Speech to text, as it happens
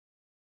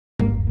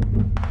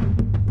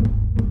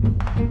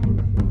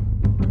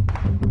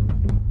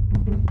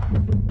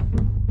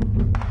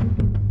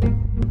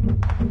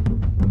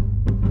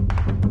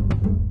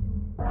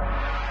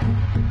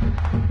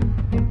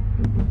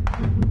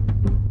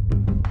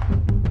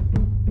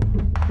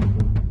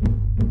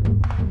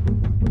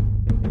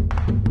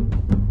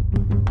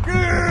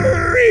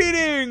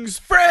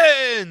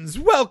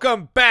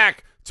welcome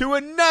back to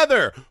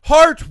another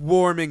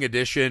heartwarming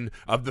edition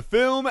of the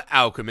Film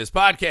Alchemist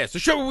Podcast, the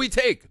show where we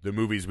take the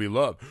movies we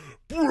love,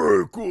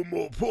 break them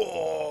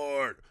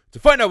apart, to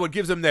find out what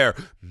gives them their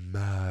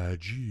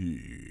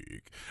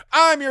magic.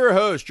 I'm your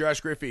host,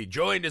 Josh Griffey,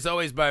 joined as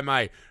always by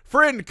my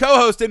friend,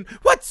 co-host, and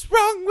what's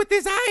wrong with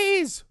his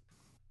eyes?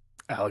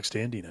 Alex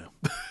Dandino.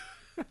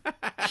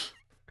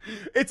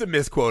 It's a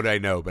misquote, I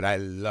know, but I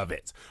love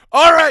it.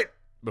 All right,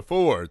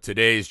 before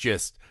today's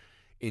just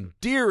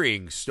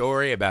endearing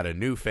story about a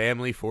new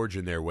family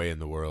forging their way in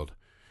the world,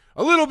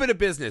 a little bit of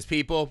business,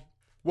 people.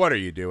 What are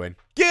you doing?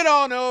 Get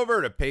on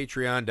over to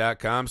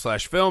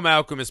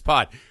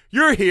patreon.com/filmalchemistpod.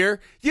 You're here.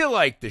 You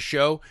like the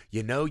show.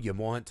 You know you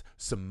want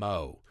some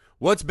mo.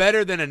 What's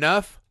better than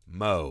enough?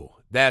 Mo.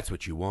 That's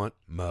what you want,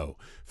 mo.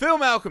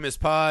 Film Alchemist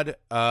Pod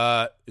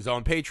is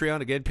on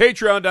Patreon again.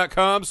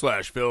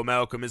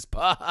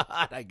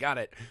 Patreon.com/filmalchemistpod. I got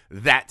it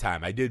that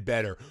time. I did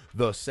better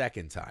the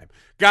second time.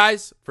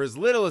 Guys, for as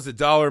little as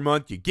 $1 a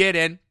month, you get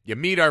in, you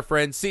meet our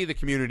friends, see the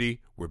community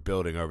we're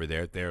building over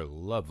there. They're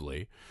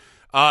lovely.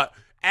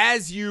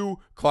 As you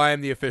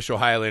climb the official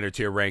Highlander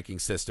tier ranking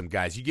system,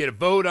 guys, you get a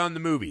vote on the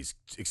movies,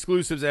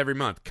 exclusives every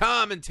month,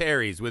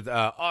 commentaries with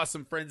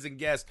awesome friends and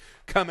guests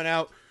coming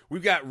out.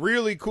 We've got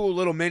really cool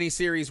little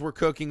mini-series we're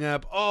cooking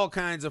up, all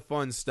kinds of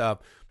fun stuff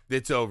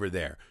that's over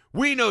there.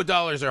 We know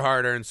dollars are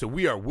hard-earned, so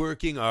we are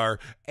working our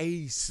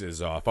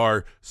aces off,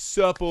 our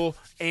supple,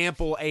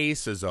 ample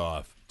aces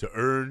off to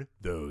earn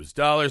those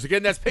dollars.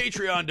 Again, that's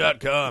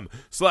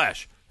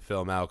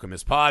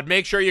patreon.com/filmalchemistpod.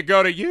 Make sure you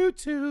go to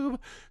YouTube,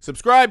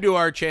 subscribe to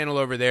our channel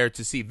over there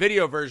to see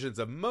video versions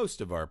of most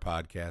of our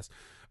podcasts,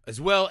 as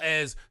well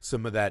as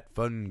some of that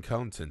fun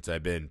content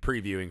I've been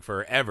previewing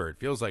forever. It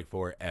feels like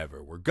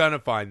forever. We're going to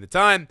find the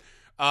time.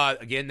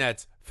 Again,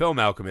 that's Film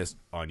Alchemist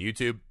on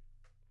YouTube.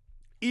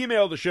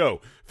 Email the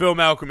show,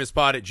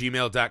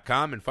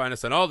 filmalchemistpod@gmail.com, and find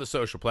us on all the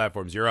social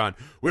platforms you're on.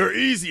 We're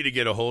easy to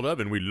get a hold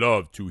of, and we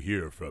love to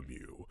hear from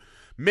you.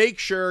 Make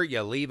sure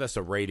you leave us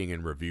a rating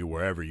and review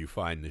wherever you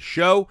find the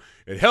show.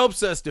 It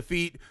helps us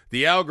defeat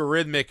the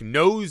algorithmic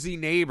nosy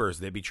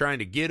neighbors that be trying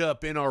to get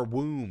up in our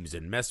wombs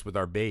and mess with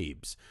our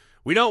babes.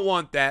 We don't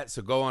want that,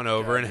 so go on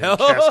over and help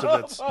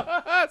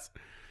us.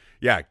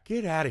 Yeah,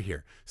 get out of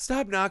here.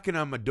 Stop knocking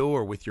on my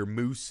door with your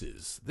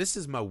mooses. This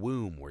is my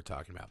womb we're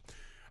talking about.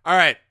 All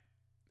right.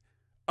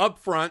 Up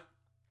front,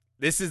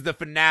 this is the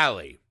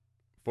finale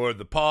for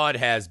the Pod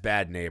Has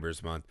Bad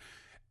Neighbors month.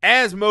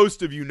 As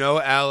most of you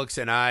know, Alex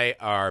and I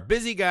are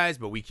busy guys,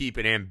 but we keep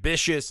an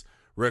ambitious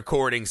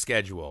recording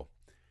schedule.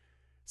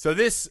 So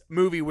this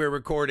movie we're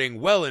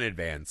recording well in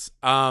advance.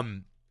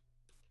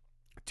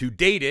 To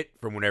date it,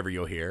 from whenever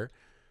you'll hear,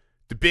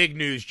 the big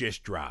news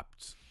just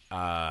dropped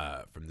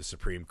from the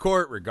Supreme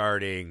Court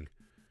regarding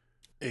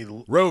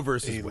Roe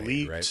versus Wade,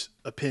 leaked right?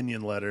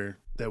 Opinion letter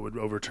that would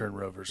overturn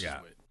Roe versus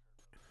Wade.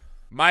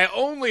 My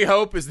only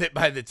hope is that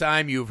by the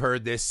time you've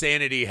heard this,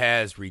 sanity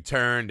has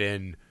returned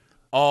and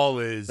all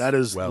is that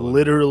is well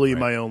literally right?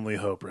 my only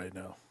hope right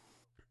now.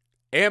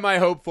 Am I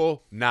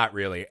hopeful? Not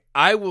really.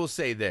 I will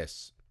say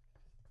this.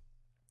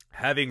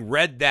 Having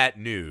read that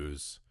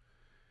news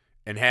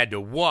and had to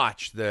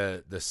watch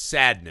the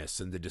sadness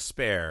and the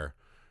despair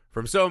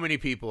from so many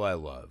people I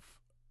love,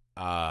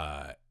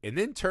 and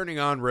then turning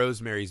on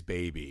Rosemary's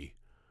Baby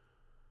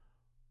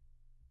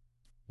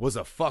was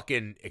a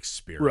fucking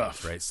experience,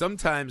 Rough. right?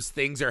 Sometimes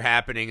things are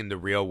happening in the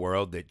real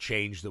world that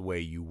change the way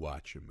you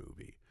watch a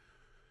movie.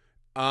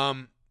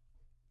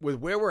 With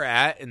where we're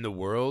at in the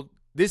world,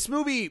 this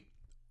movie,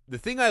 the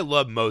thing I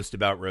love most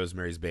about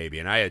Rosemary's Baby,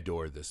 and I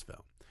adore this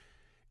film,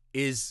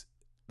 is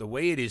the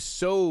way it is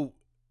so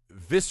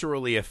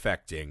viscerally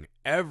affecting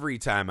every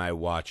time I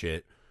watch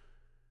it,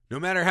 no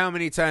matter how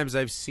many times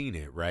I've seen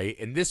it, right?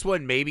 And this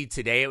one, maybe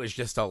today it was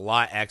just a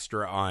lot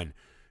extra on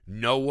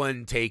no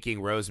one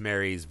taking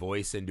Rosemary's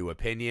voice into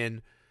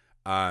opinion,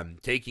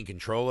 taking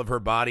control of her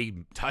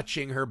body,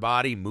 touching her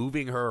body,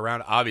 moving her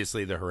around.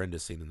 Obviously, the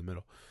horrendous scene in the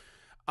middle.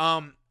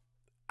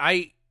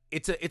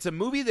 It's a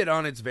movie that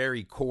on its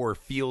very core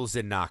feels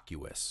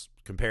innocuous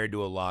compared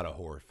to a lot of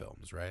horror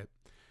films, right?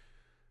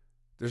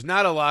 There's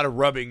not a lot of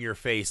rubbing your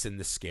face in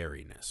the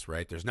scariness,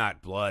 right? There's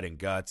not blood and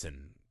guts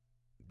and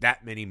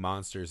that many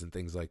monsters and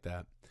things like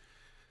that.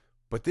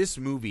 But this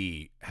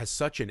movie has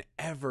such an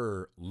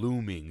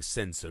ever-looming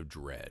sense of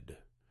dread.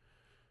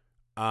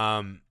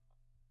 And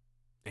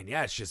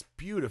yeah, it's just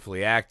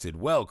beautifully acted,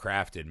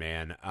 well-crafted,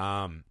 man.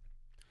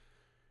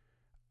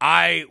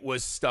 I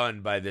was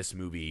stunned by this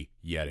movie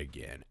yet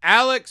again.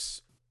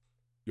 Alex,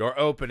 your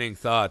opening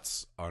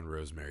thoughts on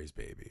Rosemary's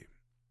Baby.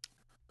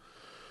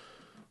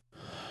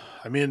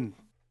 I mean,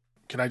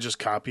 can I just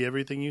copy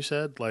everything you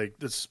said? Like,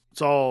 it's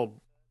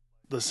all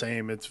the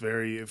same. It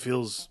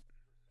feels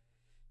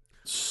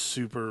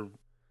super,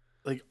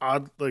 like,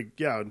 odd, like,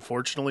 yeah,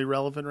 unfortunately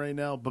relevant right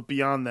now. But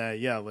beyond that,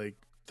 yeah, like,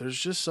 there's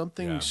just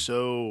something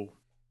so...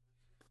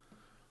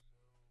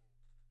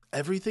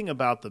 Everything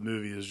about the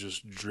movie is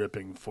just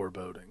dripping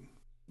foreboding.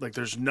 Like,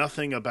 there's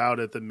nothing about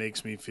it that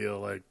makes me feel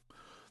like,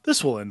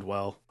 this will end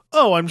well.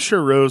 Oh, I'm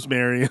sure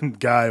Rosemary and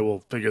Guy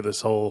will figure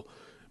this whole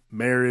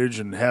marriage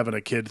and having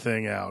a kid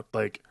thing out.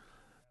 Like,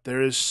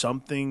 there is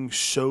something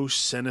so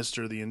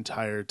sinister the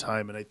entire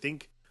time. And I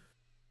think,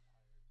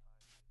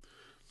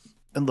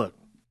 and look,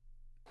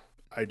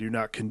 I do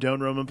not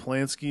condone Roman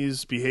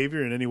Polanski's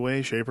behavior in any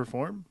way, shape, or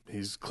form.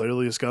 He's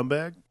clearly a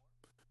scumbag.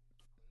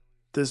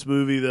 This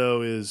movie,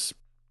 though, is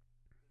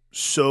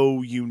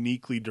so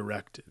uniquely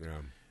directed. Yeah.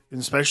 And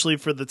especially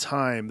for the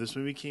time. This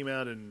movie came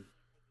out in,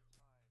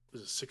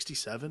 was it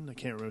 67? I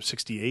can't remember,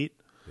 68?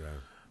 Yeah.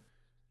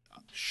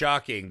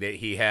 Shocking that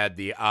he had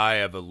the eye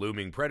of a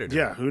looming predator.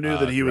 Yeah, who knew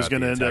that he was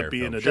going to end up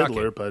being a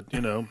diddler, but,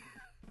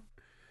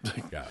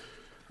 Yeah.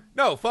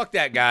 No, fuck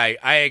that guy.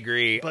 I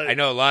agree. But- I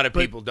know a lot of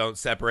people don't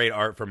separate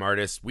art from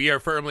artists. We are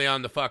firmly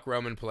on the fuck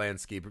Roman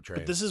Polanski train.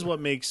 But this is what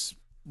makes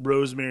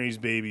Rosemary's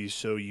Baby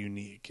so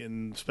unique,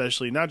 and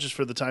especially not just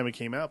for the time it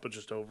came out, but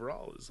just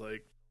overall, is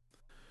like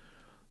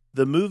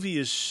the movie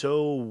is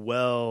so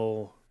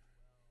well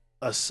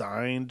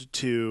assigned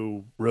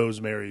to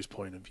Rosemary's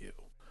point of view.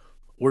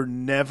 We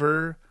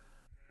never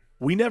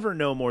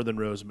know more than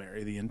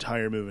Rosemary the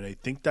entire movie. And I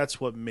think that's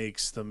what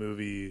makes the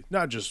movie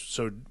not just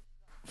so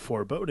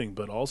foreboding,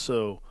 but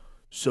also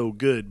so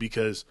good,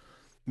 because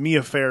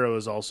Mia Farrow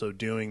is also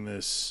doing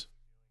this.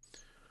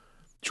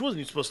 She wasn't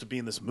even supposed to be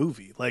in this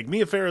movie. Like,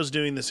 Mia Farrow's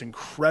doing this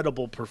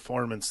incredible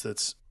performance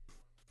it's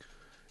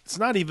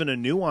not even a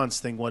nuanced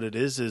thing. What it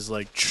is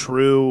like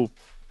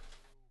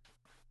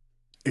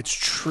it's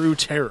true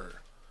terror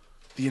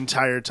the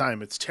entire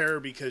time. It's terror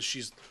because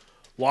she's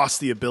lost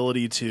the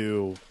ability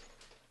to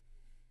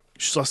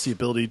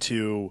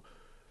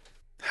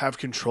have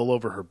control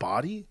over her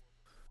body.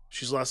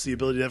 She's lost the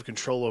ability to have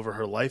control over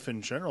her life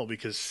in general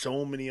because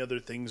so many other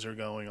things are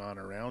going on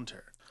around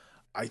her.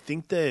 I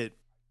think that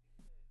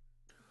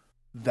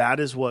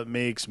is what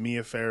makes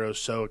Mia Farrow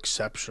so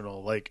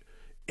exceptional. Like,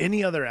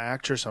 any other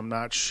actress, I'm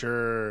not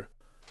sure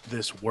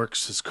this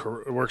works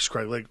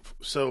correctly. Like,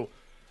 so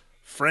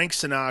Frank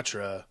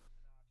Sinatra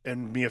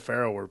and Mia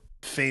Farrow were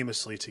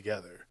famously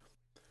together.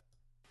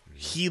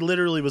 He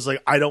literally was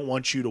like, I don't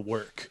want you to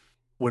work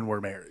when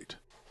we're married.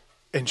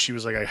 And she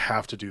was like, I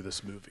have to do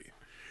this movie.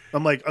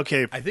 I'm like,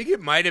 okay. I think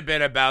it might have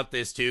been about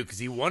this too, because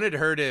he wanted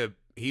her to.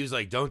 He was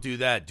like, "Don't do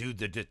that, dude."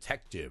 The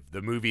Detective,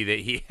 the movie that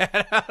he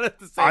had out at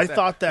the same I time,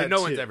 thought that no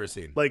too. one's ever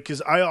seen. Like,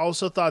 because I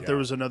also thought there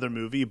was another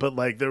movie, but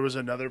like there was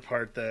another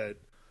part that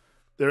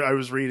I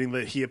was reading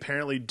that he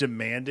apparently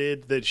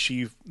demanded that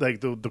she,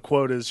 like, the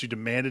quote is, she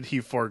demanded he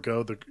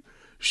forego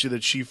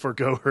she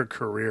forego her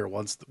career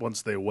once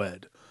they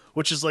wed,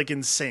 which is like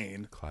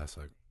insane.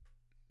 Classic.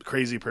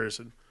 Crazy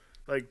person.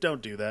 Like,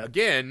 don't do that.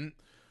 Again,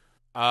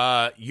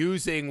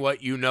 using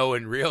what you know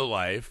in real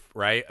life,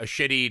 right? A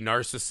shitty,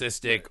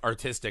 narcissistic,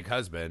 artistic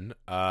husband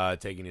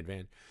taking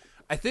advantage.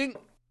 I think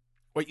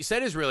what you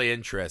said is really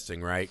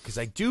interesting, right? Because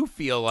I do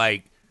feel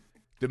like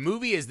the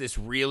movie is this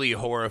really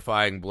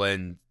horrifying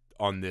blend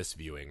on this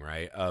viewing,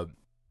 right?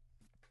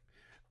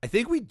 I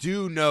think we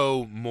do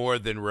know more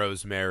than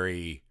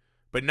Rosemary,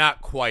 but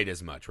not quite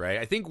as much, right?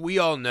 I think we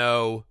all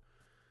know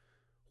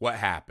what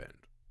happened.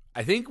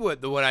 I think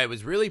what I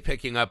was really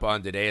picking up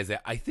on today is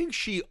that I think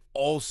she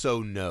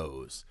also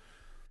knows.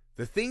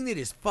 The thing that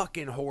is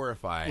fucking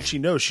horrifying. Well, she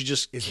knows. She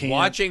just is can't.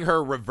 Watching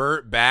her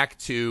revert back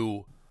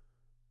to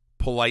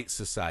polite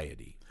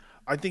society.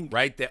 I think,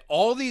 right, that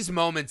all these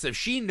moments of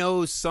she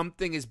knows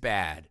something is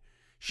bad.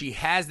 She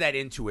has that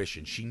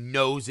intuition. She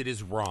knows it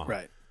is wrong.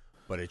 right.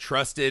 But a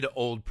trusted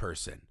old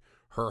person,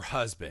 her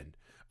husband,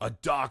 a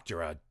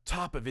doctor, a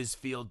top of his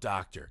field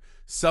doctor,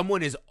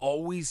 someone is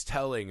always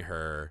telling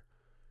her,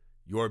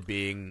 you're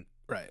being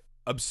Right.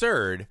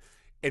 absurd,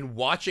 and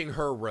watching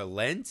her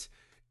relent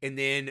and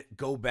then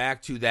go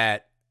back to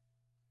that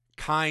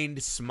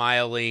kind,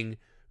 smiling,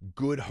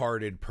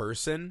 good-hearted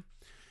person.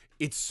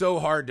 It's so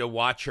hard to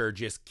watch her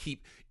just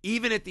keep,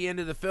 even at the end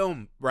of the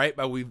film, right?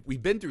 But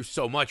we've been through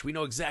so much. We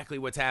know exactly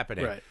what's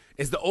happening. Right.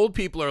 As the old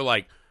people are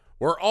like,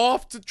 we're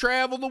off to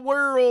travel the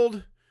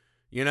world,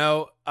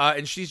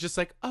 and she's just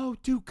like, oh,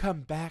 do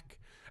come back.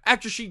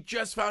 After she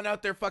just found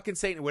out they're fucking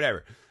Satan,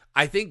 whatever.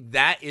 I think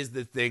that is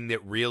the thing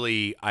that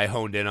really I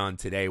honed in on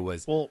today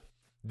was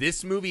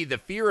this movie, the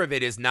fear of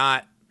it is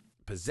not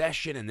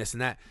possession and this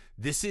and that.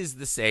 This is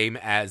the same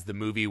as the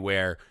movie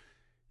where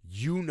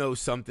you know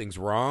something's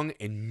wrong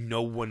and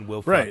no one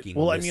will fucking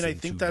Well, I listen mean, I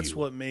think to that's you.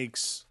 what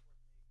makes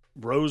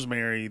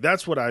Rosemary.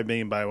 That's what I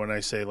mean by when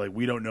I say, like,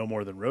 we don't know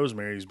more than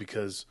Rosemary's,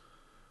 because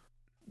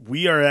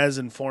we are as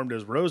informed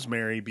as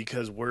Rosemary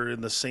because we're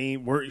in the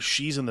same.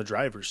 She's in the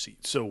driver's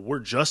seat, so we're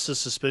just as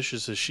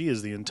suspicious as she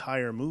is the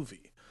entire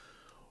movie.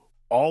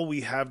 All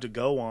we have to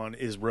go on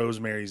is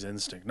Rosemary's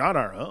instinct, not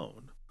our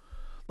own.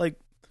 Like,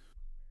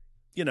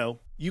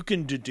 you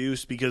can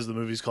deduce, because the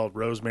movie's called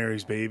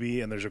Rosemary's Baby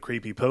and there's a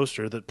creepy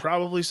poster, that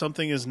probably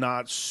something is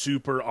not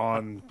super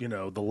on,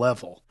 the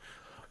level.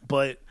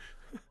 But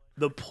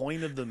the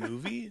point of the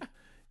movie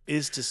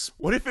is to...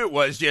 What if it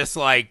was just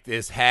like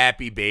this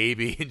happy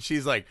baby and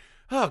she's like,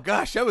 oh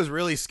gosh, that was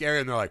really scary.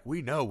 And they're like,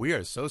 we know, we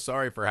are so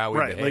sorry for how we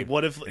behaved. Like,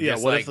 what if, And if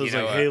just it was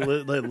like, hey,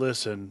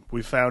 listen,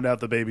 we found out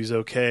the baby's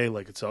okay.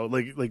 Like, it's all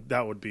like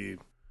that would be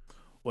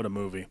what a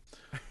movie.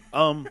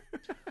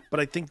 But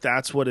I think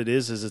that's what it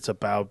is it's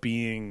about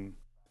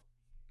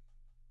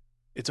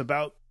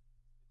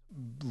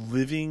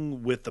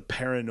living with the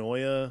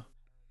paranoia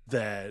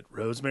that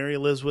Rosemary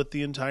lives with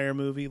the entire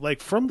movie.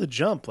 Like, from the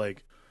jump,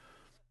 like,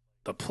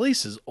 the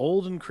place is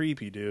old and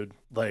creepy, dude.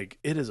 Like,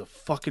 it is a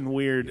fucking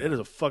weird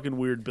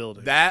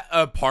building. That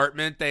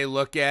apartment they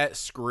look at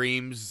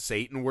screams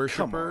Satan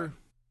worshiper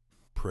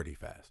pretty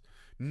fast.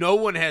 No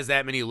one has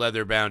that many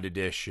leather-bound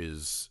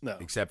dishes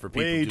except for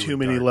people way doing too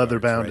many dark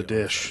leather-bound arts,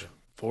 dish,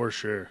 for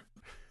sure.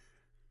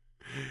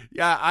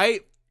 Yeah,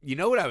 you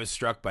know what I was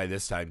struck by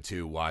this time,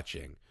 too,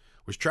 watching,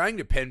 was trying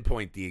to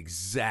pinpoint the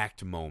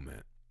exact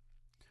moment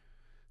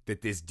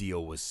that this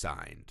deal was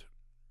signed.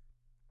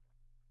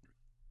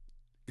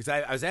 Because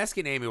I was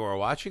asking Amy, we were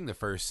watching the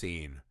first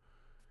scene,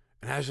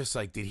 and I was just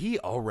like, did he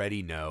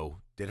already know?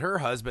 Did her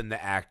husband,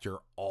 the actor,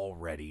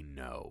 already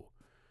know?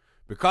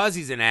 Because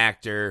he's an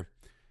actor,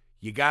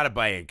 you got to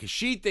buy in. Because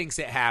she thinks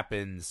it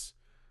happens.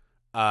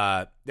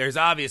 There's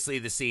obviously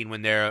the scene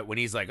when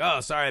he's like,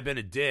 oh, sorry, I've been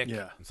a dick.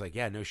 Yeah. It's like,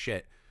 yeah, no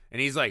shit.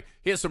 And he's like,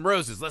 here's some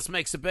roses. Let's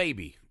make some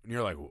baby. And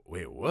you're like,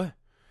 wait, what?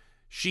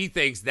 She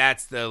thinks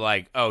that's the,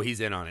 like, oh, he's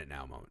in on it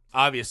now moment.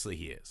 Obviously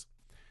he is.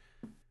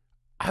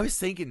 I was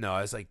thinking, though,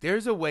 I was like,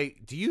 there's a way.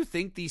 Do you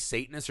think these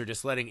Satanists are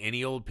just letting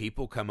any old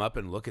people come up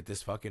and look at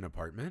this fucking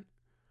apartment?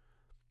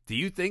 Do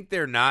you think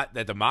that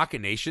the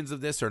machinations of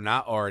this are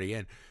not already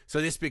in?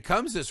 So this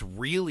becomes this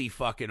really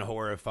fucking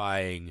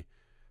horrifying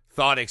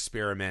thought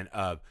experiment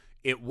of,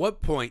 at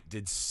what point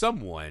did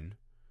someone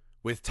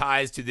with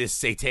ties to this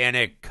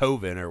satanic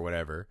coven or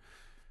whatever,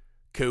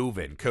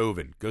 coven,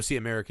 go see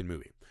American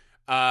movie,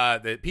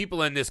 the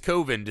people in this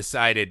coven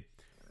decided,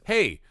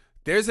 hey,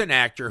 there's an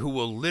actor who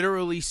will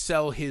literally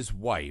sell his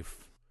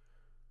wife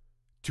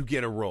to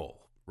get a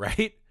role,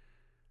 right?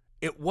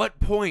 At what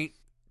point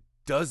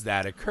does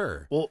that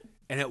occur? Well,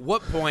 and at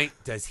what point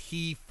does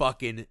he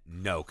fucking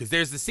know? Because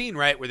there's the scene,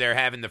 right, where they're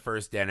having the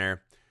first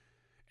dinner,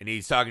 and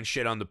he's talking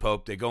shit on the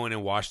Pope. They go in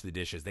and wash the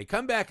dishes. They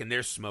come back, and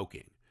they're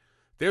smoking.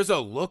 There's a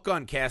look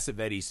on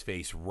Cassavetes'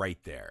 face right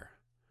there.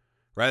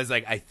 Right? It's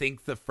like, I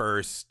think the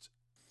first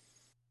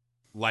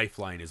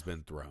lifeline has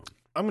been thrown.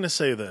 I'm going to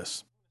say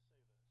this.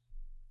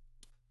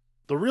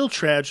 The real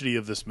tragedy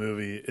of this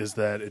movie is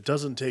that it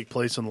doesn't take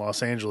place in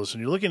Los Angeles.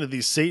 And you're looking at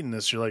these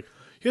Satanists, you're like,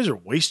 you guys are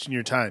wasting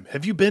your time.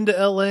 Have you been to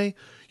L.A.?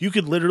 You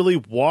could literally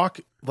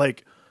walk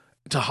like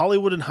to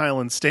Hollywood and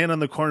Highland, stand on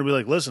the corner and be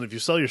like, listen, if you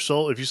sell your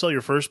soul, if you sell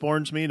your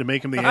firstborn to me to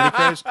make him the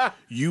Antichrist,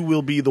 you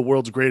will be the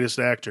world's greatest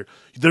actor.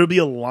 There'll be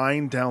a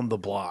line down the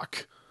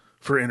block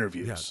for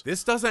interviews. Yeah,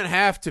 this doesn't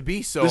have to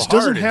be so This hard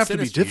doesn't and have to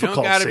be sinister. difficult,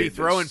 You don't got to be Satanists.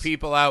 throwing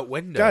people out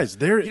windows. Guys,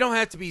 you don't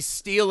have to be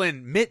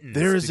stealing mittens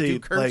There is to do a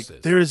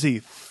curses. there is a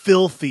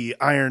filthy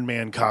Iron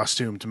Man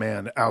costumed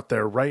man out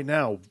there right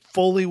now,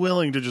 fully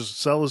willing to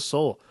just sell his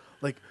soul.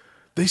 Like,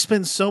 they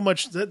spend so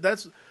much.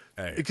 That's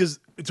because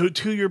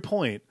to your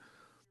point,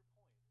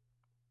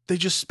 they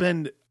just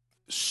spend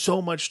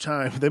so much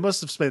time. They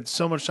must have spent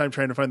so much time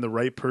trying to find the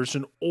right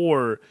person,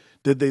 or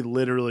did they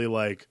literally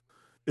like?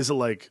 Is it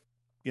like,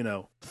 you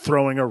know,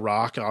 throwing a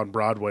rock on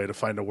Broadway to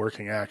find a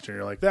working actor?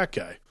 You're like, that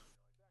guy.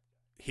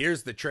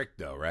 Here's the trick,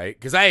 though, right?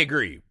 Because I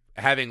agree.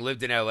 Having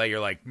lived in LA, you're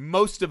like,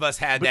 most of us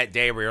had that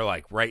day where you're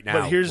like, right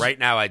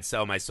now, I'd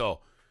sell my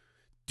soul.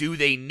 Do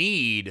they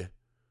need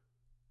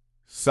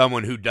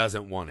someone who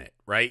doesn't want it,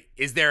 right?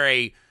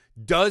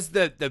 Does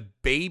the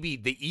baby,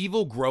 the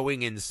evil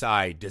growing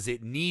inside, does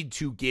it need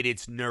to get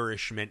its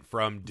nourishment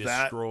from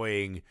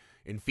destroying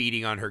and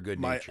feeding on her good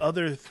nature?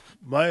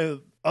 My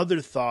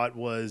other thought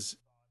was,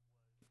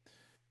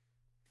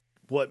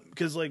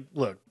 because like,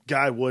 look,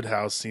 Guy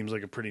Woodhouse seems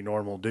like a pretty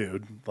normal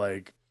dude,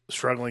 like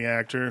struggling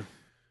actor,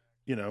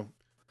 you know,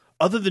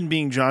 other than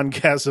being John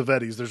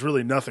Cassavetes, there's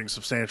really nothing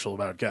substantial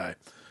about Guy.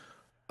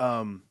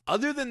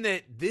 Other than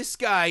that, this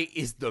guy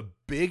is the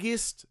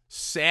biggest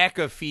sack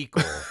of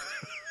fecal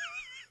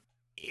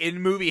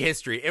in movie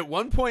history. At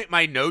one point,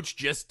 my notes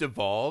just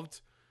devolved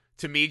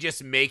to me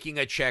just making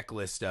a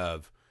checklist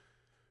of,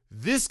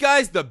 this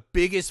guy's the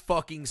biggest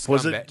fucking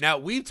scumbag. Now,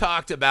 we've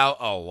talked about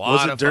a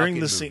lot of during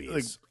fucking the scene?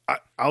 movies.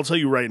 Like, I'll tell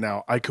you right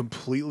now, I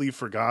completely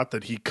forgot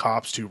that he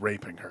cops to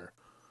raping her.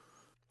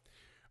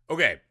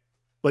 Okay.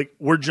 Like,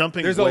 we're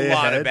jumping There's way a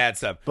lot ahead, of bad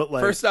stuff. But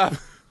like, first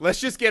off, let's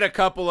just get a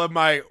couple of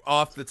my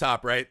off the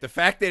top, right? The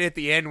fact that at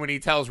the end when he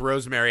tells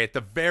Rosemary at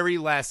the very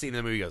last scene of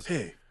the movie, he goes,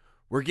 hey,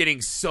 we're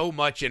getting so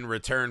much in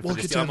return for we'll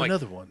this get deal. to I'm like,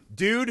 another one.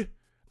 Dude,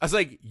 I was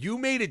like, you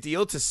made a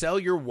deal to sell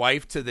your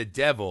wife to the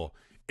devil,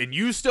 and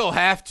you still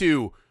have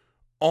to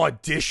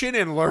audition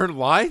and learn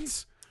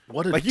lines?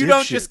 What a like, you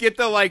don't just get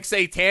the like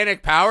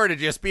satanic power to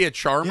just be a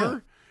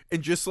charmer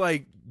and just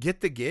like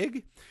get the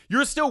gig?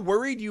 You're still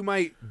worried you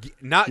might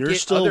not You're get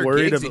still other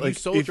worried gigs about,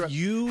 and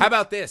like, How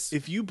about this?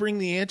 If you bring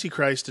the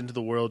Antichrist into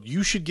the world,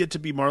 you should get to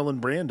be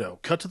Marlon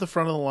Brando. Cut to the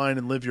front of the line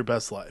and live your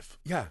best life.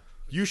 Yeah.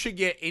 You should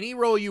get any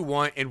role you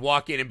want and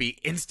walk in and be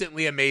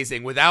instantly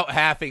amazing without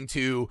having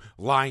to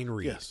line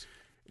read. Yes.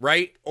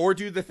 Right? Or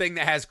do the thing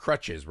that has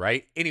crutches,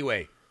 right?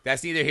 Anyway,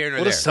 That's neither here nor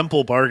What there. a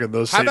simple bargain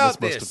those How about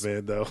Satanists must this? have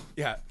made, though.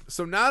 Yeah.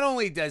 So not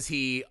only does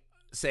he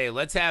say,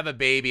 let's have a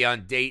baby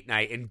on date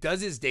night, and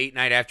does his date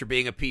night after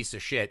being a piece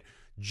of shit,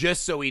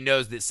 just so he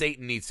knows that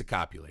Satan needs to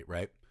copulate,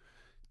 right?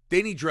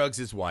 Then he drugs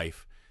his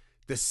wife.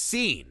 The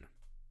scene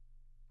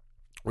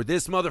where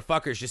this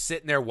motherfucker's just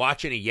sitting there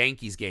watching a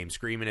Yankees game,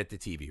 screaming at the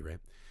TV, right?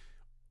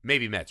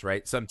 Maybe Mets,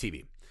 right? Some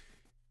TV.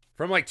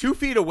 From like 2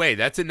 feet away,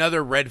 that's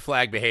another red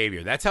flag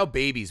behavior. That's how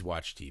babies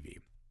watch TV.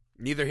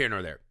 Neither here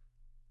nor there.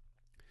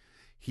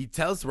 He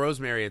tells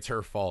Rosemary it's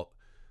her fault.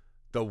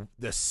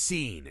 The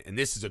scene, and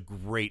this is a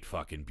great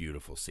fucking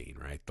beautiful scene,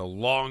 right? The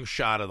long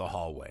shot of the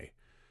hallway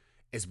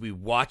as we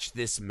watch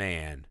this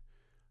man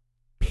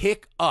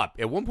pick up.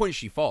 At one point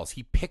she falls.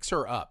 He picks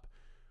her up,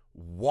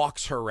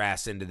 walks her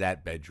ass into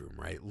that bedroom,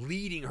 right?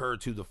 Leading her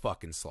to the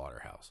fucking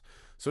slaughterhouse.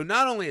 So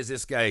not only is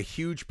this guy a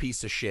huge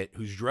piece of shit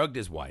who's drugged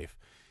his wife,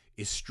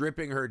 is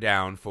stripping her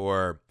down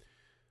for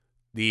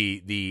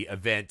the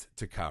event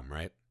to come,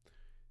 right?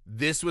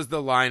 This was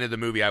the line of the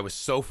movie. I was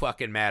so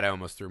fucking mad I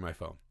almost threw my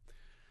phone.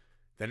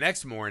 The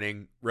next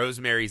morning,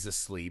 Rosemary's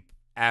asleep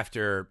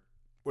after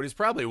what is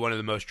probably one of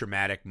the most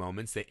traumatic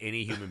moments that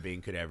any human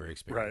being could ever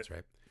experience,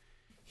 right?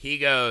 He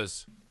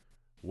goes,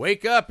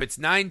 wake up, it's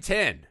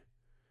 9:10.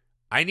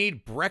 I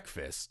need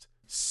breakfast.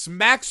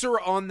 Smacks her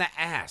on the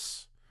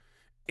ass.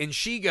 And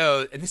she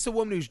goes, and this is a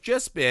woman who's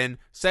just been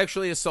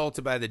sexually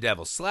assaulted by the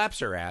devil, slaps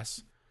her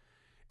ass,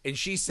 and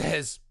she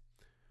says,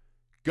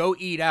 go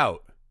eat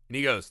out. And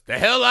he goes, the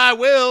hell I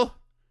will.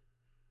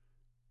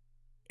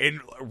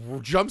 And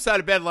jumps out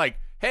of bed like,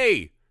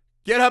 hey,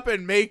 get up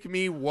and make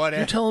me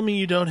whatever. You're telling me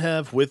you don't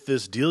have, with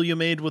this deal you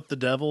made with the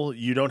devil,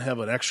 you don't have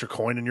an extra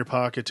coin in your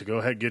pocket to go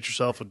ahead and get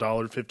yourself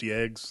 $1.50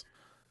 eggs?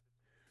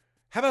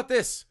 How about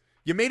this?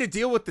 You made a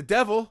deal with the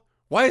devil.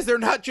 Why is there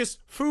not just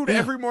food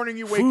every morning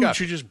you wake Food up?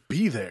 should just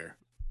be there.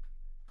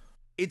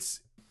 He's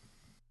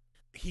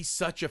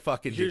such a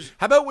fucking dude.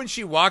 How about when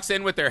she walks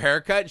in with her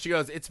haircut and she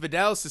goes, it's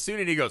Vidal Sassoon,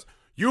 and he goes,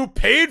 you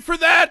paid for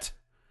that?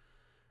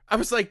 I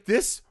was like,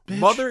 this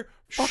motherfucker.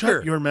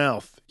 Shut your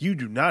mouth. You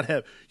do not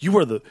have, you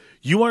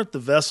aren't the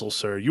vessel,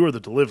 sir. You are the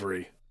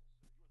delivery.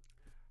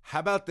 How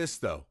about this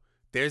though?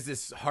 There's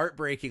this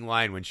heartbreaking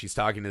line when she's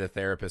talking to the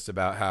therapist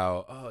about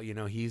how,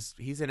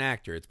 he's an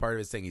actor. It's part of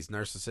his thing. He's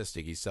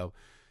narcissistic.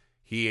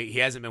 He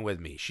hasn't been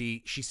with me.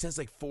 She says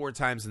like 4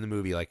 times in the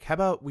movie, like, how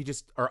about we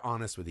just are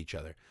honest with each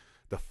other?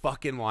 The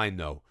fucking line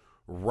though,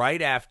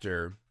 right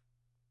after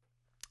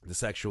the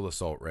sexual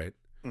assault, right?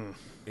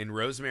 And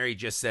Rosemary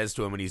just says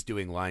to him when he's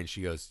doing lines,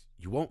 she goes,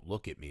 you won't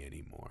look at me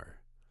anymore.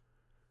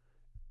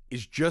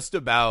 Is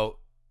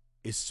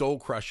soul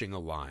crushing a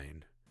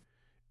line.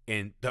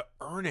 And the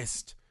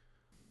earnest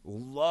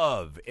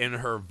love in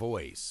her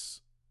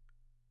voice,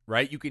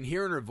 right? You can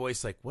hear in her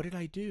voice, like, what did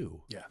I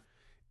do? Yeah.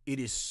 It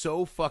is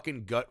so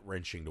fucking gut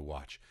wrenching to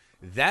watch.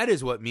 That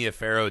is what Mia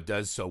Farrow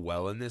does so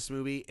well in this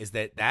movie, is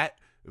that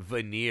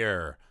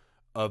veneer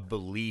of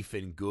belief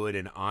in good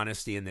and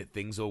honesty and that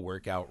things will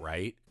work out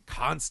right,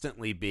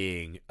 constantly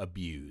being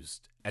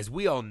abused, as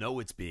we all know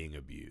it's being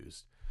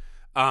abused.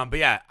 But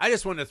yeah, I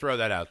just wanted to throw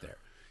that out there.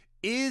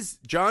 Is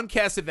John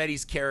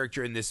Cassavetes'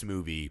 character in this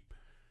movie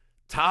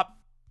top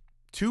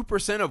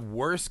 2% of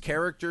worst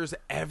characters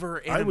ever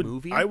in a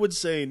movie? I would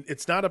say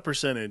it's not a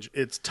percentage.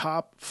 It's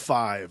top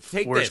 5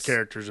 worst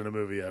characters in a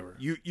movie ever.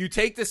 You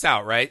take this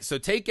out, right? So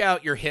take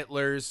out your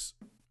Hitlers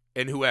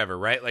and whoever,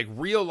 right? Like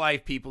real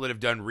life people that have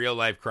done real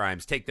life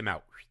crimes. Take them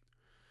out.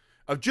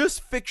 Of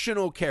just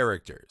fictional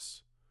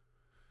characters,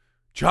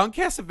 John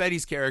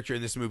Cassavetes' character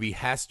in this movie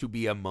has to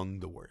be among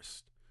the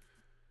worst.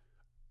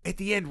 At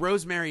the end,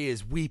 Rosemary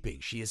is weeping.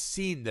 She has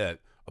seen the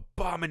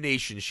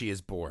abomination she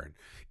has borne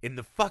in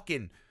the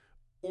fucking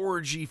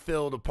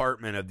orgy-filled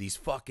apartment of these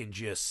fucking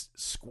just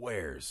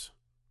squares,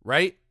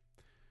 right?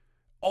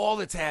 All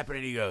that's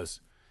happening,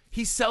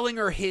 he's selling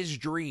her his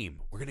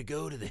dream. We're going to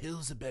go to the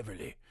hills of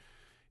Beverly,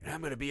 and I'm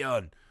going to be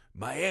on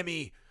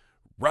Miami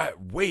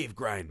wave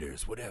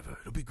grinders, whatever.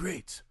 It'll be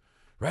great.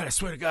 Right? I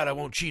swear to God, I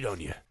won't cheat on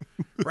you.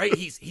 Right?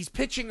 He's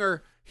pitching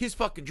her his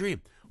fucking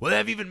dream. We'll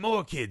have even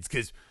more kids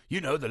because,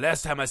 the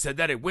last time I said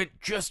that, it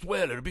went just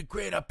well. It'll be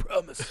great. I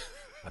promise.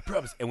 I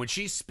promise. And when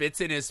she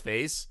spits in his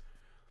face,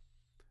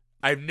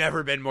 I've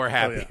never been more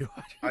happy. Oh,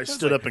 yeah. I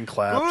stood up and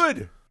clapped.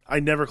 Good. I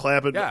never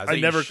clapped. Yeah,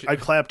 I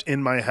clapped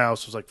in my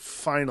house. I was like,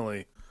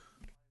 finally.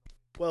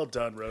 Well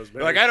done,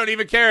 Rosemary. Like, I don't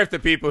even care if the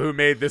people who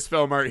made this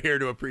film aren't here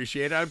to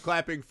appreciate it. I'm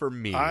clapping for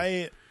me.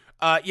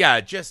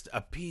 Just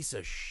a piece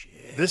of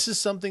shit. This is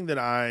something that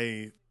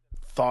I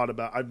thought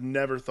about. I've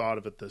never thought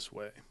of it this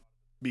way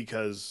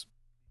because,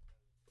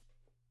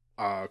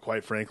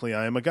 quite frankly,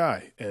 I am a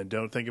guy and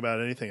don't think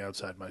about anything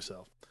outside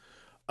myself.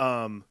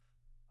 I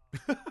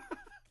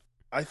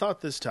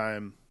thought this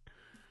time,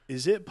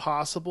 is it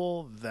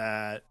possible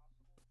that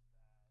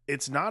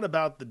it's not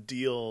about the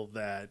deal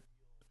that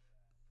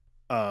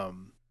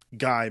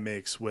Guy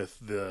makes with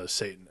the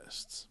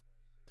Satanists?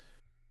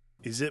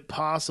 Is it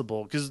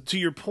possible? Because to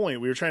your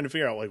point, we were trying to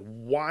figure out, like,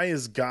 why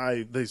is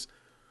Guy this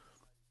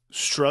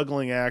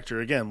struggling actor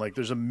again? Like,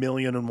 there's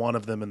 1,000,001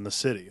 of them in the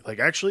city. Like,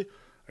 actually,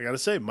 I gotta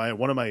say,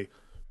 one of my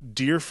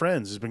dear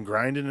friends has been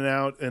grinding it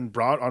out and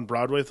on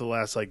Broadway for the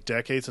last like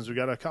decade since we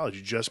got out of college.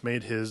 He just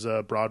made his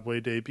Broadway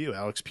debut,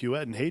 Alex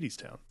Puett in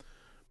Hadestown,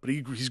 but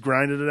he's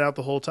grinded it out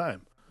the whole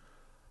time.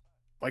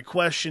 My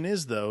question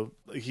is though,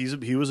 he's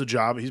been a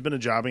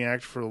jobbing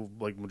actor for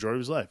like majority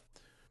of his life.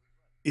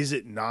 Is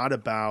it not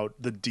about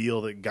the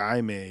deal that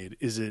Guy made?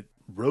 Is it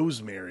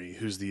Rosemary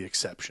who's the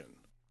exception?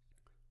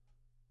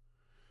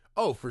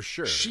 Oh, for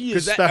sure. She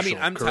is special. I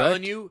mean, I'm correct?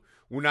 telling you,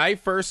 when I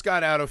first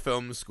got out of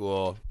film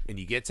school and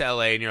you get to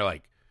LA and you're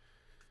like,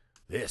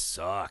 this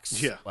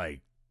sucks. Yeah.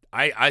 Like,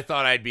 I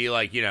thought I'd be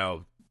like,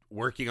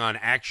 working on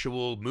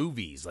actual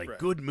movies, like Right.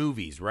 good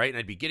movies, right? And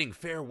I'd be getting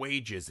fair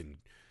wages. And,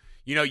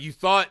 you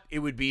thought it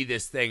would be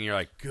this thing. And you're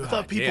like, God, I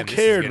thought people damn, this is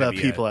cared gonna about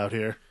be people out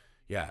here.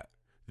 Yeah.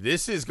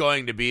 This is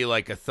going to be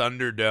like a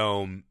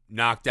Thunderdome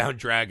knockdown,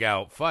 drag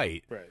out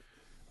fight. Right.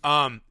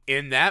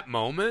 In that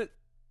moment,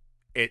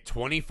 at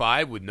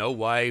 25 with no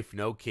wife,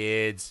 no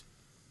kids,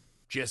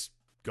 just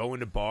going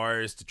to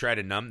bars to try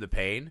to numb the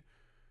pain,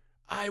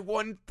 I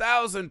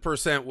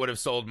 1,000% would have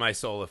sold my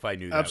soul if I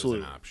knew that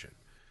Absolutely. was an option.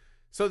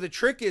 So the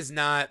trick is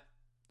not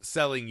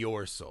selling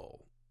your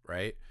soul,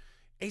 right?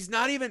 He's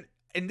not even,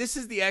 and this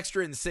is the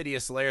extra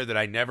insidious layer that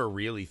I never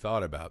really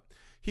thought about.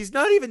 He's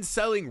not even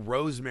selling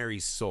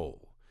Rosemary's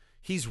soul.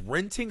 He's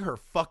renting her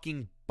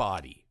fucking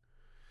body.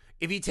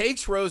 If he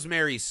takes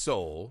Rosemary's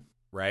soul,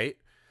 right,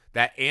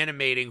 that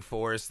animating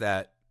force,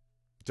 that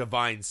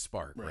divine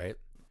spark, right?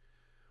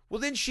 Well,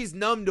 then she's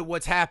numb to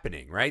what's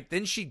happening, right?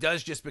 Then she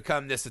does just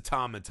become this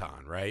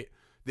automaton, right?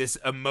 This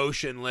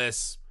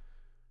emotionless,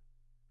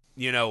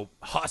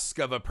 husk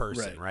of a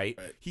person, right?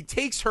 He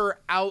takes her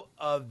out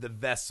of the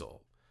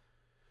vessel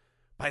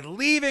by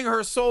leaving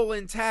her soul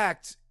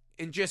intact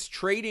and just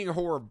trading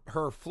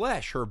her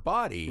flesh, her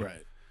body.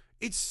 Right.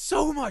 It's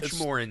so much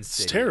more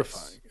insidious. It's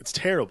terrifying. It's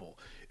terrible.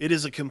 It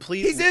is a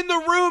complete. He's in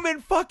the room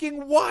and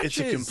fucking watches.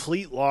 It's a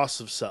complete loss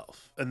of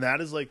self, and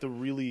that is like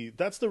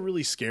that's the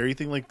really scary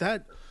thing. Like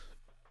that,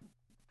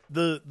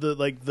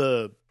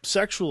 the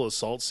sexual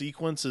assault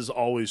sequence is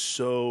always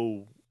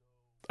so.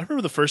 I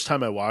remember the first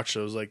time I watched it,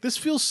 I was like, this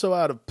feels so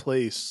out of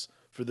place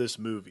for this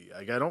movie.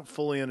 Like I don't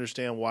fully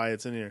understand why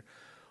it's in here.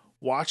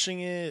 Watching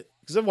it,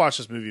 because I've watched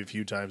this movie a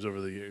few times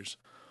over the years.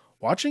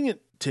 Watching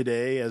it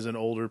today as an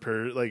older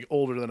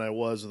older than I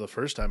was the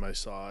first time I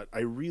saw it, I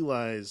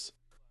realize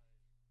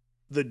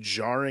the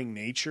jarring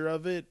nature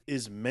of it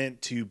is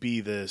meant to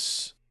be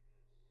this.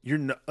 You're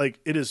not like,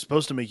 it is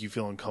supposed to make you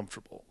feel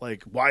uncomfortable.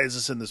 Like, why is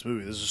this in this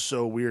movie? This is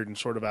so weird and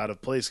sort of out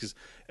of place because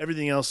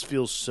everything else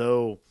feels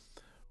so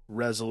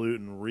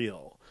resolute and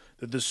real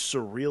that this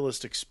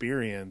surrealist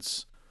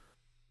experience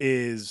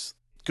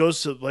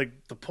goes to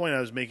like the point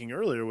I was making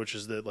earlier, which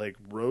is that like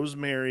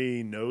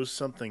Rosemary knows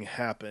something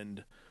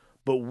happened,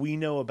 but we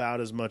know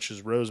about as much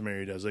as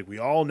Rosemary does. Like we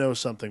all know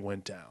something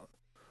went down.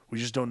 We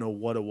just don't know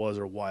what it was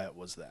or why it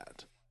was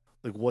that.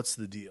 Like what's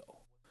the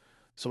deal?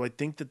 So I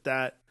think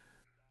that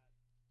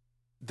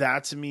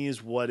to me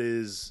is what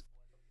is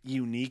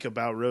unique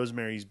about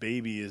Rosemary's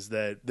Baby is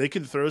that they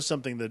can throw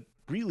something that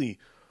really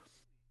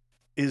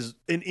is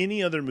in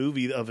any other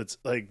movie of its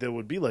like that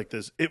would be like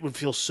this, it would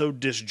feel so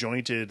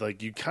disjointed,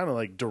 like you kind of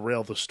like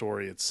derail the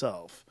story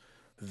itself.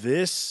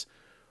 This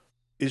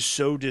is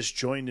so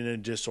disjointed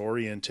and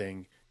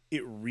disorienting.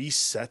 It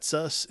resets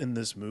us in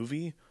this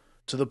movie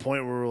to the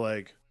point where we're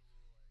like,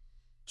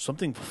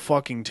 something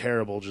fucking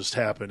terrible just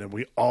happened, and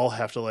we all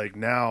have to like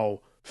now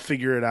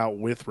figure it out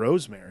with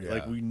Rosemary. Yeah.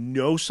 Like we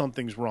know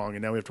something's wrong,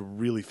 and now we have to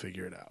really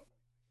figure it out.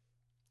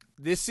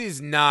 This is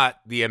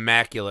not the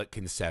Immaculate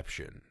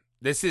Conception.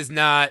 This is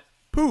not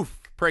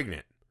poof,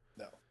 pregnant.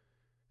 No.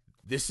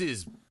 This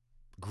is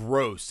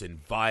gross and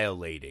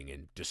violating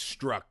and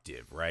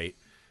destructive, right?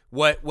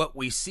 What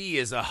we see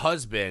is a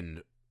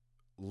husband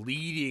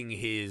leading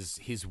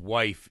his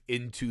wife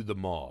into the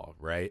mall,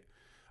 right?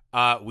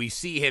 We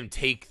see him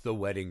take the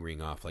wedding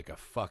ring off like a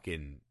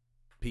fucking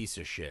piece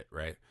of shit,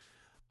 right?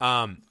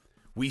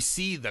 We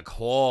see the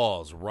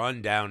claws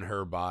run down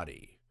her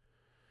body.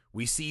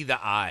 We see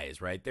the eyes,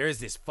 right? There's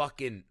this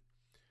fucking...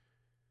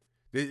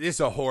 This is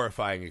a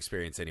horrifying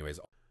experience anyways.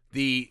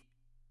 The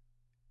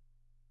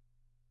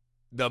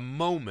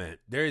moment,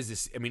 there is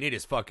this... I mean, it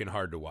is fucking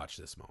hard to watch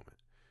this moment.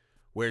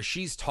 Where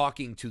she's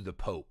talking to the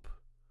Pope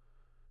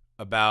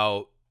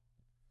about,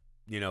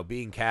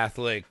 being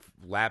Catholic,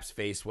 lapsed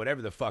face,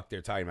 whatever the fuck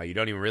they're talking about. You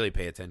don't even really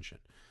pay attention.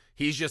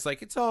 He's just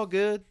like, it's all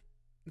good.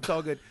 It's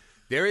all good.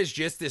 There is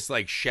just this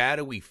like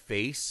shadowy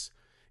face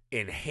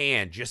and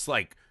hand just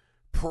like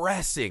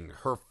pressing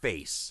her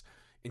face.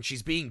 And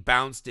she's being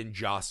bounced and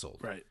jostled.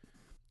 Right.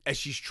 As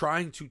she's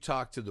trying to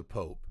talk to the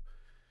Pope.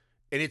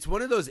 And it's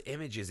one of those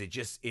images, it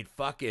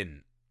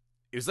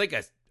was like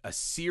a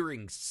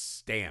searing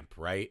stamp,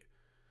 right?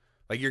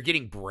 Like you're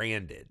getting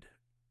branded.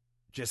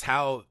 Just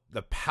how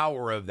the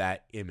power of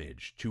that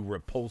image to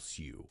repulse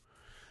you.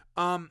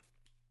 And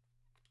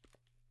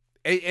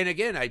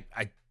again, I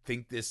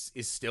think this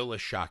is still a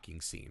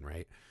shocking scene,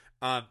 right?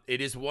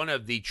 It is one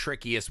of the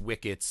trickiest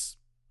wickets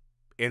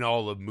in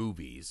all of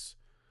movies.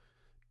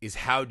 is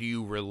how do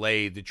you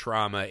relay the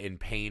trauma and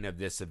pain of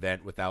this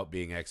event without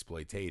being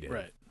exploitative?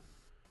 Right.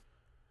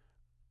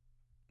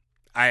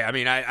 I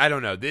mean, I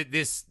don't know.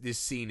 This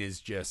scene is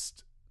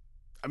just.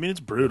 I mean,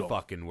 it's brutal.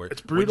 Fucking weird.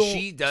 It's brutal. When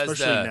she does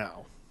especially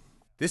now.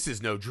 This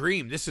is no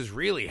dream. This is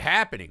really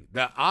happening.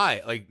 The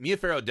eye, like Mia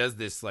Farrow does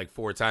this like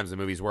 4 times in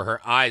movies where her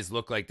eyes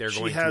look like they're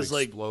going to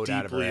explode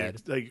out of her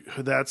head. Like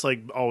that's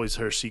like always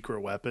her secret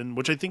weapon,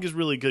 which I think is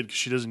really good because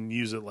she doesn't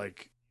use it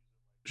like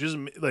she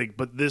doesn't like.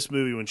 But this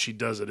movie, when she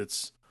does it,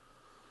 it's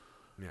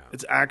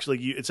actually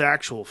it's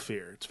actual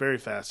fear. It's very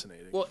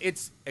fascinating. Well,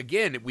 it's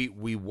again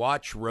we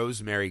watch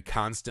Rosemary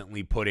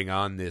constantly putting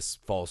on this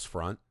false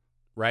front,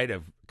 right,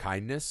 of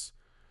kindness.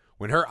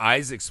 When her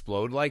eyes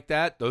explode like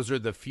that, those are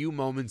the few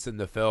moments in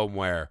the film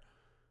where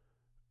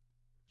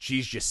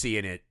she's just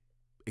seeing it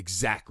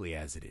exactly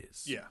as it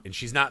is. Yeah. And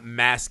she's not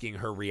masking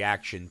her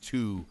reaction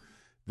to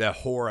the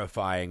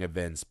horrifying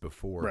events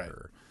before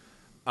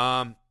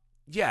her.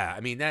 Yeah,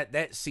 I mean,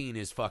 that scene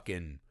is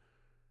fucking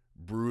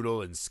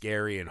brutal and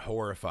scary and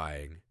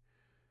horrifying.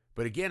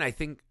 But again, I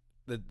think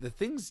the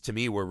things to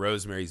me where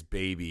Rosemary's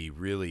Baby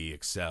really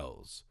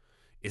excels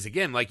is,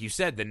 again, like you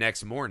said, the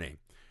next morning,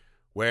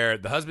 where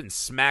the husband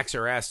smacks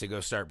her ass to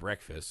go start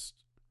breakfast,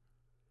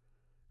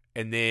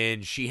 and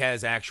then she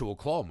has actual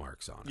claw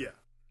marks on her.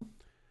 Yeah.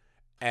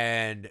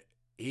 And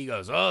he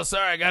goes, "Oh,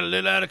 sorry, I got a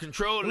little out of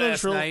control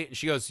last night." And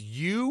she goes,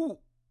 You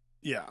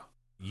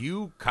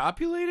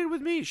copulated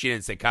with me?" She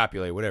didn't say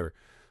copulate, whatever.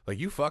 Like,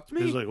 you fucked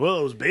me? He's like, "Well,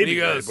 it was baby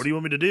night. What do you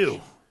want me to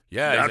do?"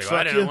 Yeah, he's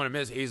like, "I didn't want to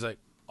miss." He's like,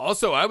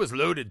 "Also, I was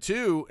loaded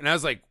too." And I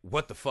was like,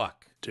 what the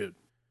fuck? Dude.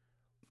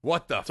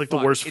 What the fuck? It's like the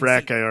worst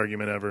frat guy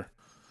argument ever.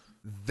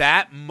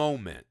 That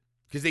moment,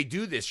 because they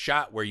do this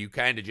shot where you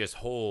kind of just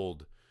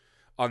hold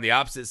on the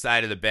opposite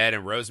side of the bed,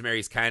 and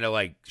Rosemary's kind of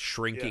like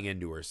shrinking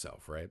into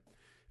herself, right?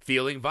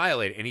 Feeling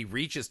violated. And he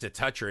reaches to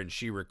touch her, and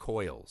she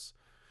recoils.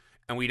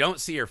 And we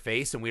don't see her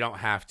face, and we don't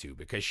have to,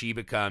 because she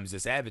becomes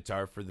this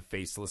avatar for the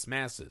faceless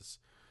masses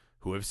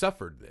who have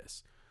suffered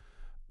this.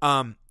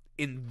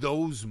 In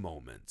those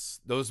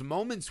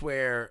moments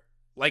where,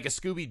 like a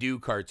Scooby-Doo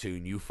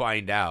cartoon, you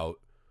find out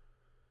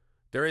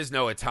there is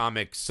no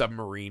atomic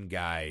submarine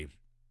guy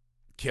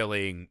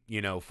killing,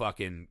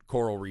 fucking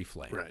coral reef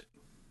land. Right.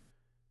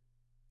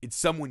 It's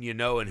someone you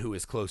know and who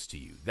is close to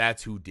you.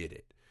 That's who did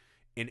it.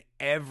 In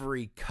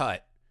every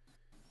cut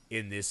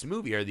in this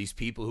movie are these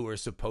people who are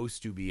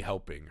supposed to be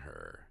helping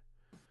her.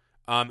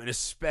 And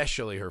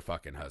especially her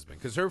fucking husband,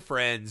 because her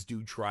friends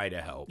do try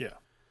to help. Yeah.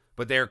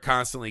 But they're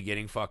constantly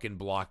getting fucking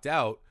blocked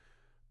out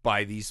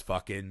by these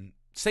fucking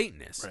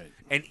Satanists. Right.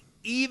 And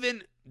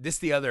even, this is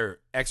the other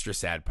extra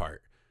sad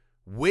part,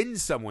 when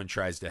someone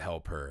tries to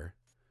help her,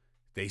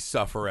 they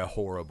suffer a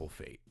horrible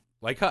fate.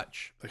 Like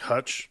Hutch. I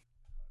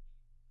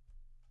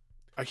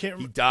can't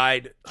remember. He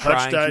died trying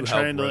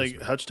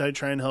Hutch died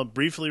trying to help.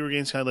 Briefly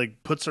regains kind of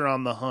like puts her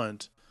on the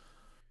hunt.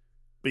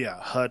 But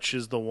yeah, Hutch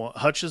is the one.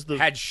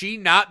 Had she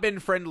not been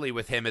friendly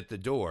with him at the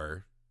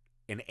door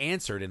and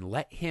answered and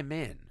let him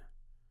in,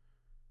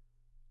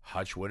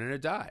 Hutch wouldn't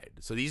have died.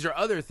 So these are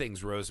other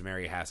things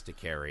Rosemary has to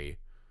carry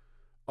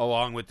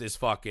along with this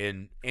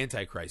fucking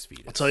Antichrist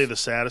fetus. I'll tell you the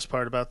saddest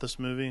part about this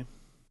movie.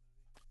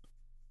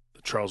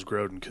 Charles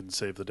Grodin couldn't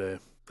save the day.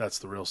 That's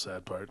the real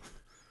sad part.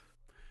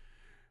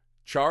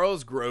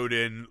 Charles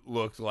Grodin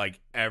looked like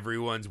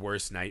everyone's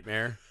worst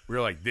nightmare. We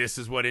were like, this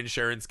is what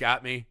insurance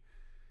got me.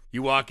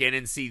 You walk in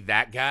and see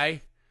that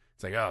guy.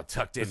 It's like, oh,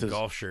 tucked in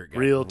golf shirt.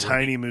 Real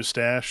tiny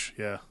mustache.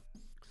 Yeah.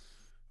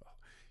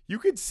 You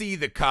could see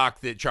the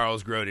cock that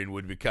Charles Grodin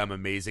would become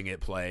amazing at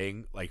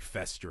playing, like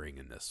festering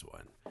in this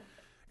one.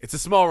 It's a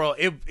small role.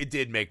 It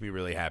did make me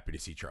really happy to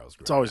see Charles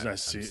Grodin. It's always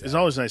nice to see. It's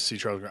always nice to see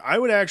Charles Grodin. I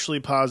would actually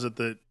posit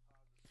that,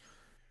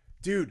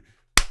 dude,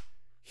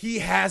 he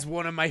has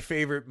one of my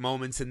favorite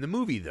moments in the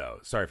movie, though.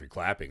 Sorry for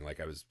clapping, like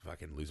I was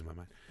fucking losing my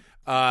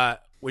mind.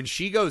 When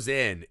she goes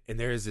in and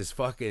there's this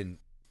fucking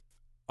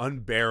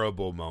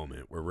unbearable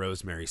moment where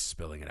Rosemary's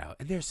spilling it out,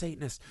 and they're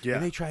Satanists,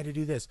 and they try to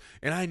do this,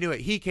 and I knew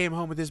it. He came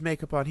home with his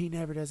makeup on. He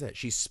never does that.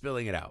 She's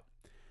spilling it out,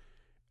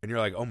 and you're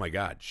like, oh my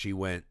god, she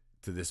went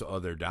to this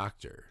other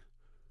doctor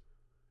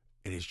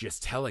and is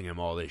just telling him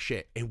all this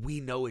shit, and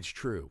we know it's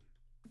true,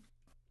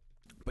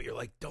 but you're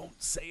like,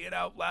 don't say it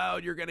out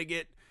loud. You're gonna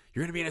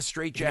be in a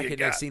straitjacket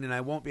next scene, and I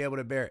won't be able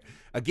to bear it.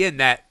 Again,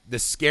 the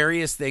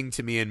scariest thing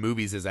to me in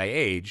movies as I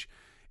age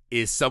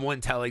is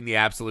someone telling the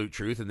absolute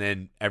truth and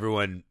then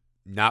everyone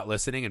not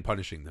listening and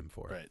punishing them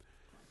for it. Right.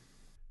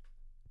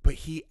 But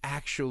he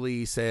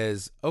actually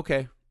says,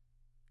 okay.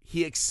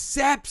 He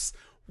accepts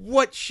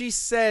what she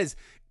says.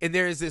 And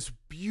there is this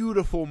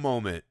beautiful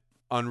moment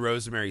on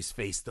Rosemary's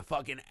face, the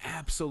fucking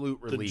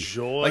absolute relief. The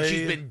joy. Like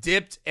she's been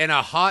dipped in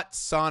a hot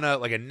sauna,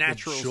 like a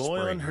natural the joy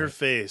spring, on her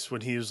face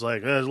when he was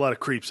like, there's a lot of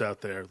creeps out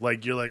there.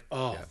 Like, you're like,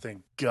 oh,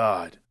 thank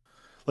God.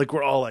 Like,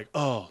 we're all like,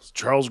 oh,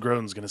 Charles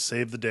Grodin's going to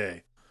save the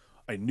day.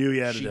 I knew he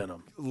had it in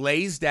him.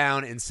 Lays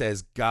down and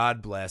says,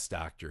 God bless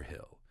Dr.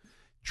 Hill.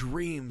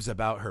 Dreams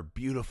about her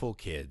beautiful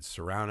kids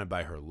surrounded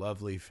by her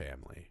lovely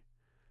family.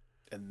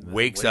 And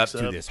wakes up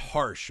to this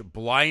harsh,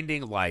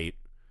 blinding light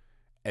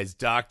as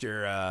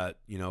Dr.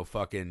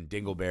 Fucking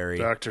Dingleberry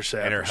Dr.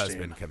 Saperstein and her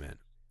husband come in.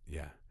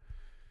 Yeah.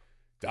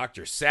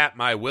 Dr. Sap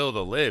my will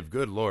to live.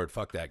 Good Lord.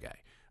 Fuck that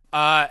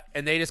guy.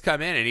 And they just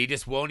come in and he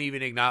just won't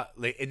even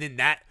acknowledge. And then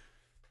that,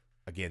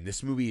 again,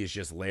 this movie is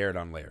just layered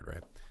on layered,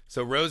 right?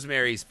 So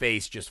Rosemary's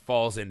face just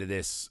falls into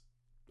this,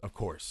 of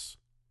course,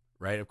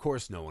 right? Of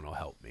course no one will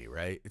help me,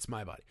 right? It's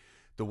my body.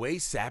 The way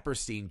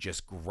Saperstein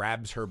just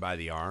grabs her by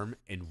the arm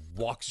and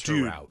walks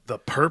her out. The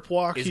perp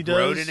walk is he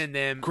does. Grodin and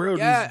them. Grodin.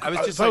 Yeah, I was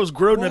just if I was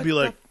Grodin, I'd be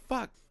what like, the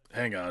fuck?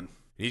 hang on.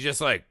 He's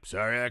just like,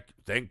 sorry,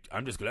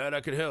 I'm just glad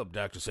I could help,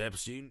 Dr.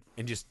 Saperstein.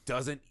 And just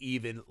doesn't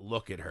even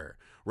look at her.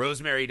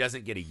 Rosemary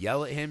doesn't get a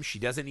yell at him. She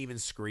doesn't even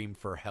scream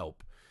for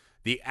help.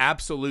 The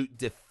absolute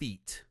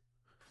defeat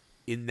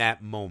in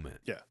that moment.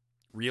 Yeah.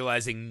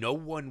 Realizing no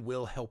one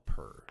will help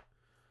her.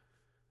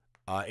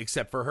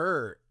 Except for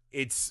her.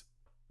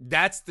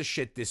 That's the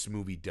shit this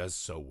movie does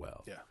so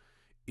well. Yeah.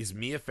 Is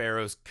Mia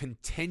Farrow's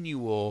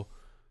continual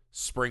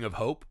spring of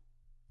hope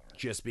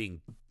just being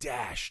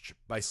dashed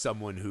by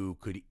someone who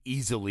could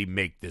easily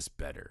make this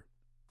better.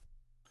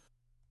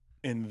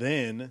 And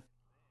then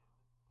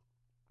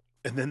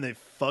they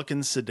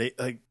fucking sedate,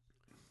 like,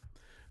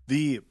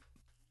 the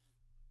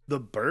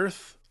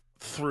birth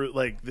through,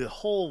 like, the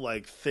whole,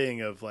 like,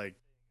 thing of, like,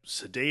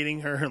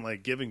 sedating her and,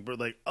 like, giving birth,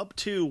 like, up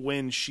to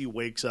when she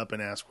wakes up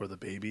and asks where the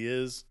baby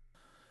is.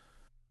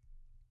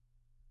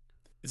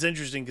 It's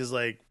interesting because,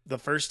 like, the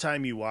first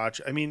time you watch,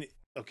 I mean,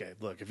 okay,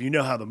 look, if you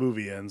know how the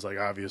movie ends, like,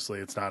 obviously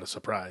it's not a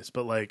surprise.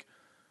 But, like,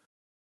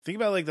 think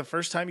about, like, the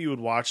first time you would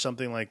watch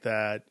something like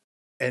that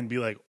and be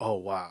like, oh,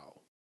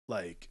 wow.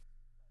 Like,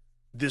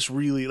 this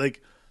really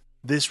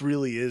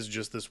is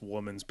just this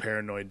woman's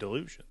paranoid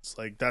delusions.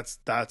 Like,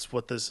 that's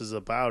what this is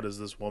about, is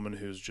this woman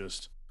who's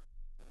just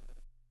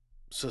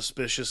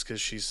suspicious because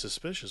she's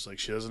suspicious. Like,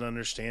 she doesn't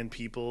understand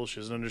people. She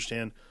doesn't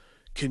understand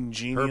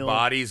congenial. Her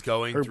body's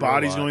going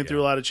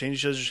through a lot of change.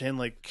 She doesn't understand,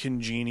 like,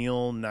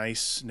 congenial,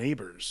 nice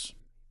neighbors.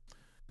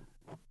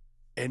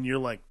 And you're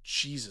like,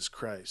 Jesus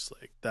Christ.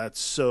 Like,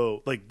 that's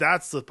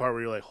the part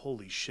where you're like,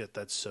 holy shit,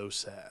 that's so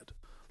sad.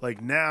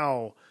 Like,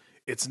 now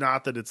it's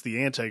not that it's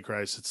the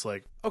Antichrist. It's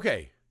like,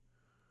 okay,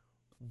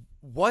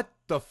 what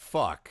the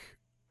fuck?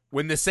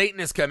 When the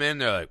Satanists come in,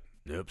 they're like,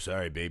 nope,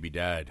 sorry, baby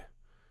died.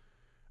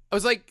 I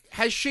was like,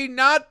 has she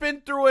not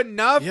been through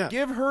enough? Yeah.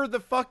 Give her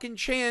the fucking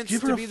chance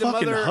Give her to a be the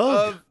fucking mother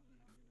hug. of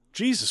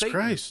Jesus Satan.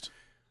 Christ.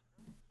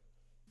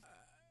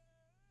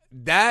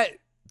 That,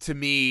 to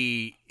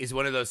me, is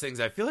one of those things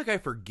I feel like I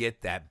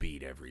forget that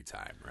beat every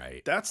time,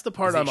 right? That's the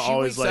part Is that I'm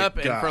always she wakes like, up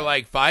and God, for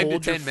like 5 to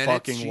hold your 10 minutes,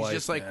 fucking she's wife,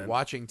 just like man.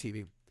 watching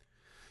TV.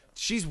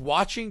 She's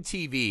watching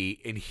TV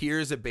and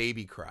hears a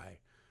baby cry.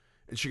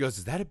 And she goes,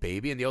 is that a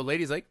baby? And the old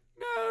lady's like,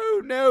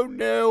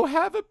 no,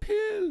 have a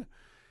pill.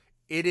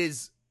 It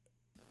is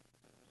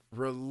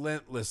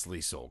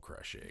relentlessly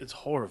soul-crushing. It's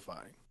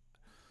horrifying.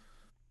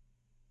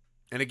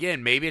 And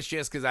again, maybe it's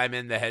just because I'm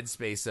in the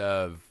headspace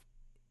of,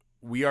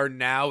 we are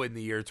now in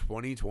the year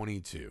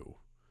 2022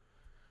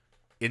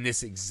 in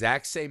this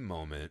exact same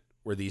moment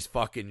where these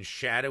fucking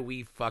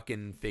shadowy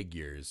fucking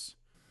figures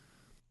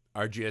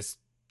are just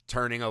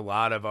turning a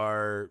lot of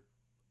our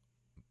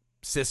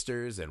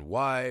sisters and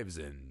wives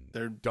and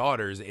their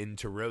daughters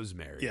into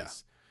Rosemary's. Yeah.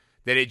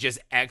 That it just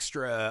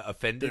extra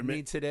offended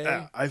me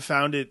today. I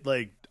found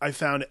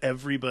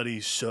everybody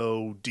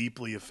so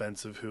deeply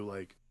offensive who,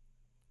 like,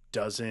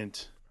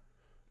 doesn't,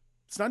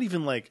 it's not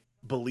even like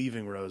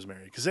believing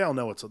Rosemary, because they all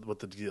know what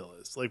the deal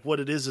is. Like,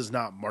 what it is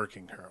not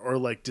marking her or,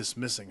 like,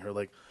 dismissing her.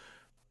 Like,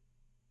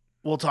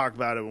 we'll talk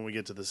about it when we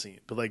get to the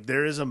scene, but, like,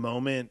 there is a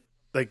moment,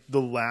 like, the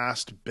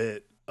last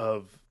bit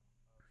of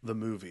the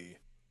movie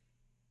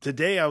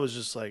today, I was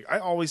just like, I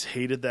always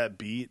hated that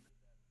beat.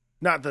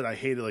 Not that I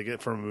hated, like, it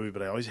from a movie,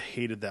 but I always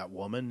hated that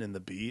woman in the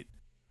beat.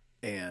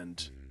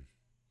 And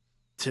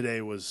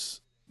today was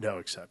no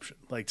exception.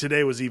 Like,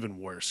 today was even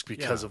worse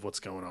because of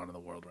what's going on in the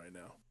world right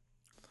now.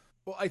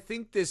 Well, I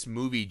think this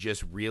movie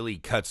just really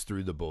cuts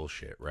through the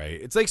bullshit, right?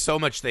 It's like so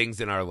much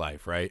things in our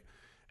life, right?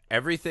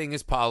 Everything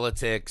is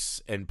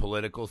politics and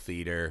political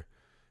theater.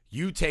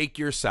 You take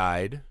your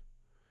side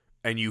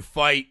and you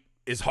fight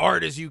as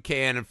hard as you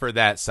can for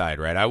that side,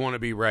 right? I want to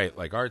be right.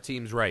 Like, our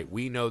team's right.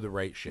 We know the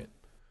right shit.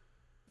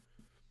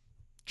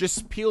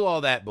 Just peel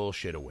all that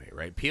bullshit away,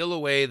 right? Peel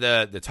away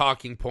the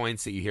talking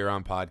points that you hear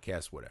on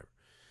podcasts, whatever.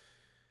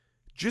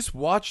 Just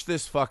watch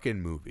this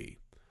fucking movie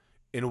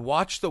and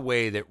watch the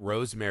way that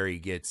Rosemary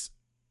gets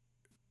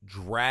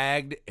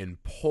dragged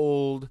and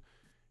pulled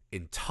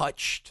and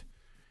touched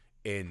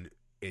and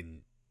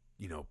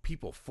you know,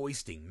 people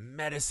foisting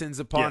medicines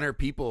upon her,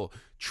 people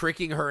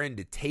tricking her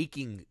into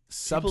taking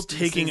substances,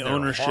 people taking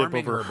ownership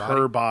over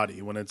her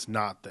body when it's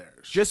not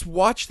theirs. Just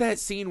watch that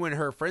scene when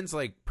her friend's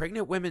like,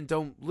 pregnant women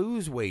don't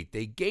lose weight,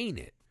 they gain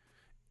it.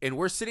 And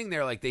we're sitting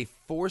there like, they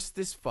forced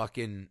this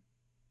fucking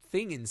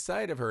thing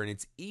inside of her and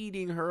it's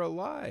eating her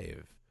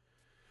alive.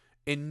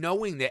 And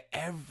knowing that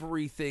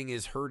everything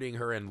is hurting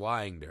her and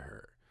lying to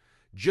her.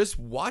 Just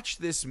watch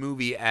this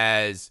movie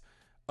as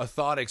a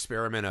thought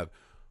experiment of,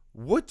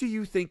 What do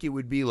you think it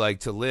would be like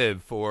to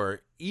live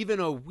for even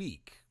a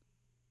week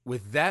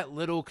with that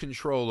little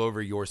control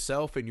over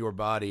yourself and your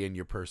body and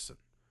your person?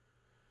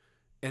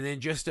 And then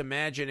just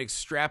imagine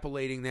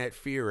extrapolating that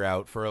fear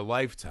out for a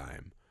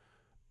lifetime,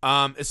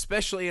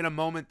 especially in a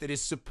moment that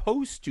is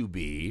supposed to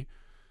be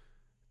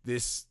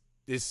this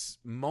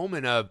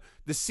moment of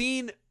the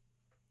scene.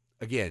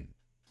 Again,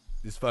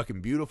 this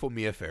fucking beautiful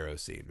Mia Farrow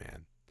scene,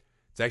 man.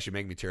 It's actually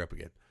making me tear up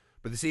again.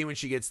 But the scene when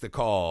she gets the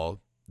call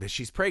that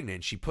she's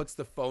pregnant, she puts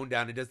the phone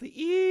down and does the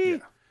ee,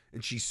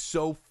 and she's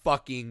so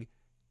fucking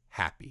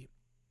happy.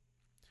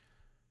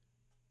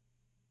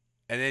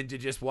 And then to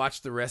just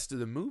watch the rest of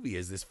the movie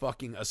as this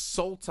fucking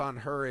assault on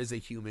her as a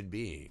human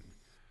being.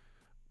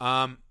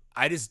 I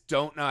just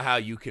don't know how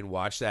you can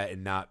watch that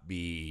and not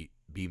be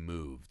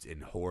moved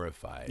and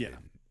horrified. Yeah.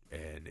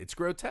 And it's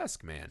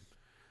grotesque, man.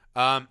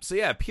 So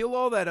yeah, peel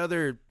all that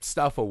other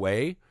stuff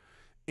away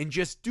and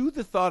just do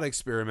the thought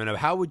experiment of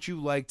how would you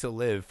like to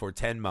live for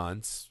 10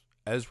 months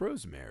as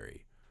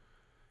Rosemary?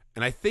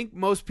 And I think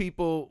most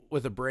people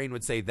with a brain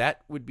would say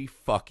that would be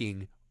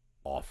fucking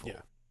awful.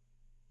 Yeah.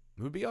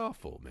 It would be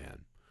awful,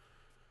 man.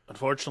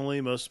 Unfortunately,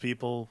 most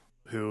people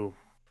who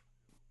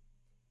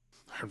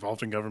are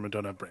involved in government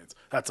don't have brains.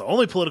 That's the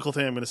only political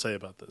thing I'm going to say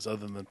about this,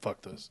 other than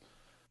fuck this.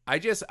 I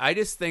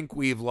just think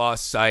we've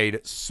lost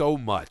sight so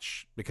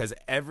much because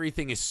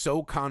everything is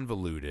so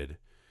convoluted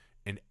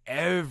and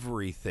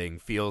everything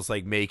feels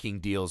like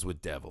making deals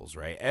with devils,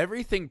 right?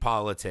 Everything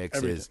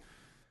politics is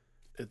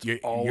it's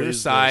your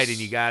side this, and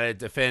you got to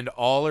defend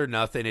all or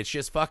nothing. It's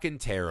just fucking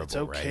terrible, it's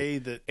okay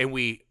right? that and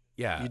we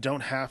you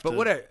don't have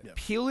but to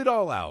peel it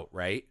all out,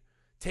 right?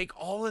 Take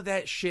all of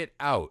that shit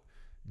out.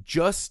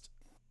 Just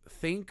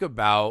think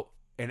about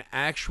an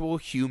actual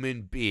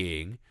human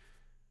being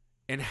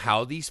and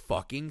how these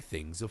fucking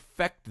things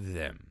affect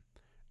them.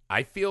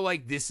 I feel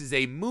like this is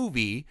a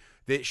movie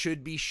that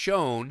should be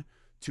shown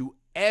to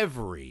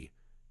every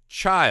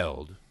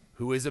child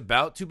who is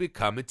about to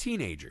become a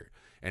teenager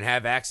and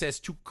have access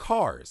to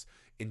cars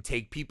and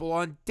take people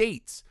on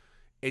dates.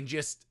 And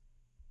just,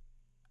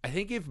 I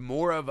think if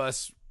more of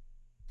us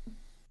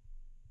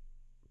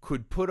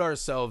could put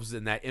ourselves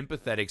in that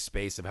empathetic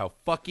space of how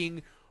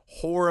fucking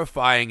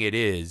horrifying it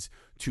is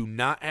to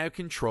not have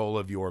control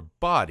of your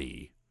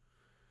body,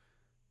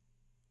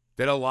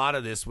 that a lot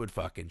of this would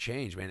fucking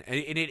change, man. And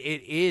it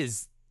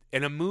is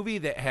in a movie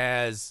that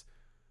has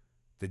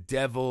the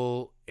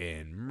devil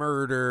and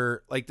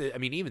murder, like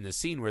even the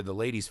scene where the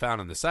lady's found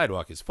on the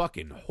sidewalk is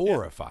fucking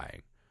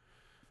horrifying.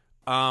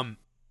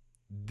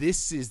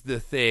 This is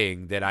the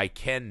thing that I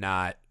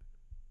cannot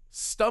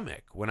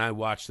stomach when I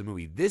watch the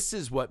movie. This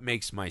is what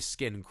makes my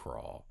skin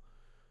crawl.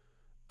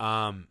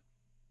 God,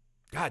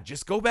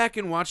 just go back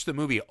and watch the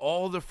movie.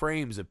 All the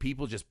frames of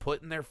people just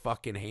putting their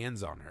fucking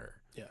hands on her.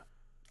 Yeah.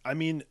 I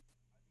mean,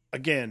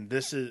 again,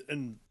 this is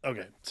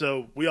okay.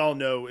 So we all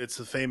know it's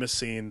the famous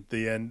scene.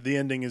 The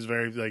ending is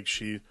very like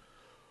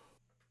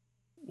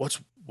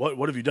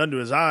what have you done to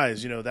his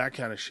eyes? You know, that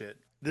kind of shit.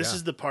 This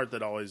is the part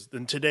that always.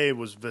 And today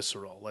was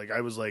visceral. Like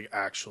I was like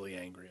actually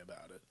angry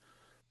about it.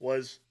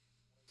 Was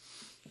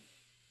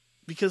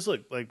because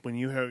look, like when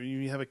you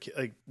have a kid,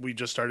 like we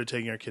just started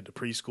taking our kid to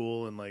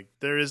preschool, and like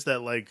there is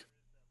that like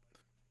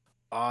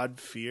odd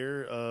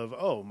fear of,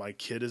 oh, my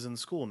kid is in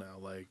school now,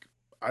 like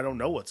I don't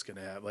know what's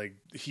gonna happen. Like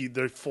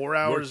they're 4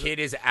 hours. Your kid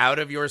is out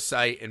of your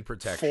sight and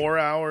protection. 4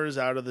 hours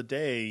out of the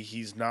day,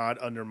 he's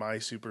not under my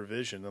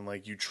supervision, and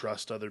like you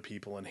trust other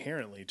people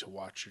inherently to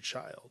watch your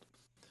child.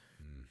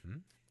 Mm-hmm.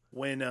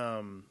 When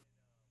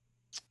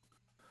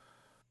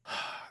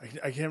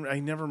I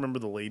never remember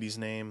the lady's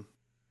name,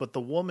 but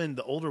the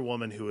older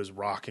woman who is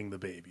rocking the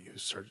baby,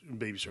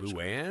 baby starts.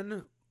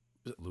 Luann,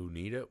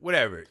 Lunita,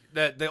 whatever.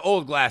 The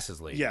old glasses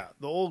lady. Yeah,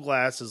 the old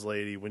glasses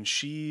lady, when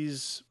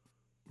she's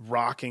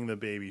rocking the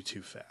baby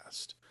too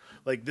fast.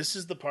 Like this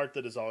is the part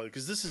that is all,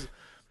 because it's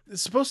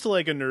supposed to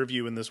like unnerve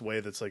you in this way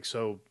that's like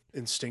so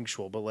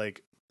instinctual, but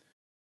like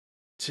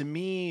to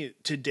me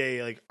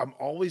today, like I'm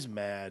always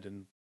mad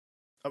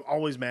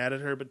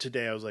at her, but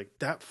today I was like,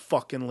 that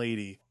fucking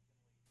lady.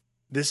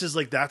 This is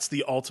like, that's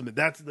the ultimate.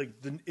 That's like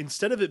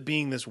instead of it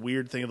being this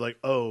weird thing of like,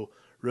 oh,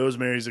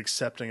 Rosemary's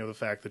accepting of the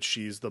fact that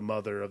she's the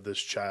mother of this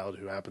child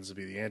who happens to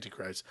be the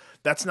Antichrist.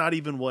 That's not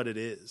even what it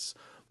is.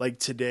 Like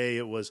today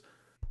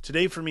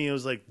for me, it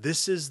was like,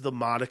 this is the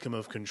modicum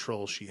of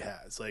control she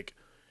has. Like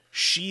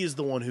she is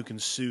the one who can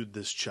soothe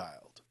this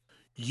child.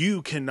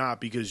 You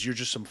cannot, because you're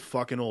just some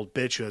fucking old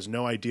bitch who has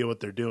no idea what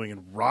they're doing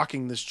and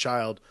rocking this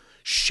child,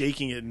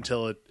 shaking it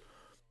until it,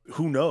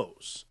 who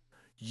knows?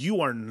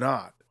 You are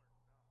not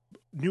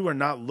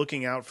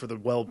looking out for the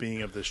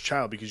well-being of this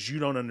child because you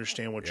don't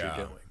understand what you're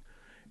doing.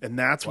 And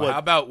that's how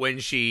about when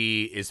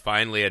she is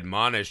finally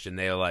admonished and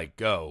they like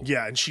go?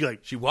 Yeah, and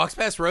she walks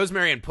past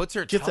Rosemary and puts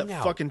her gets tongue that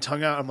out. fucking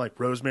tongue out. I'm like,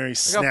 Rosemary, like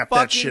snap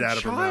that shit out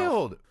of her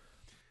mouth.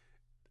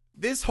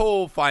 This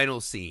whole final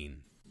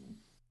scene,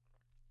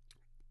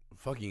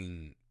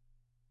 fucking,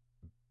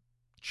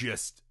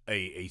 just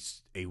a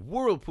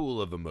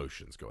whirlpool of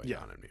emotions going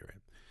on in me,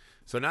 right?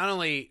 So not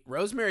only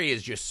Rosemary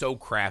is just so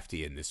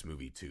crafty in this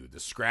movie too, the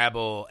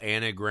Scrabble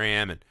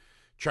anagram and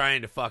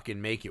trying to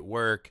fucking make it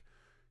work.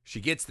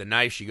 She gets the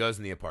knife. She goes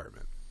in the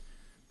apartment.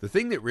 The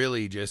thing that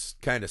really just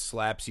kind of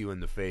slaps you in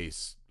the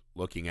face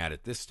looking at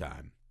it this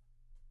time,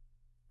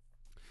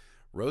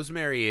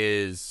 Rosemary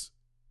is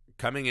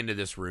coming into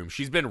this room.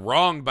 She's been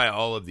wronged by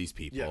all of these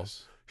people.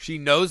 Yes. She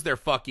knows they're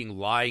fucking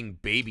lying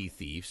baby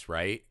thieves,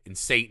 right? And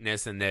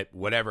Satanists, and that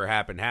whatever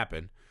happened,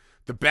 happened.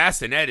 The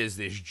bassinet is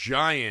this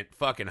giant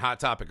fucking Hot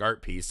Topic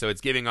art piece, so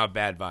it's giving off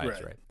bad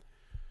vibes, right?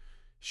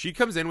 She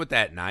comes in with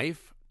that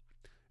knife,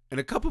 and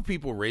a couple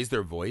people raise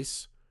their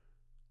voice.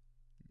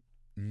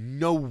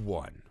 No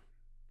one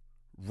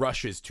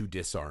rushes to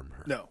disarm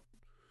her. No.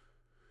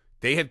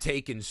 They have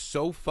taken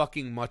so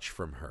fucking much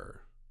from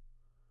her.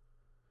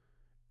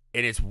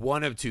 And it's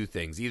one of two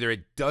things. Either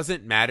it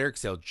doesn't matter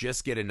because they'll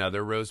just get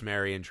another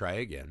Rosemary and try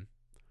again,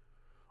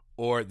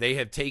 or they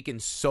have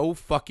taken so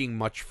fucking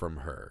much from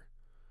her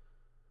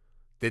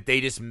that they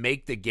just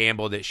make the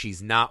gamble that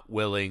she's not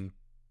willing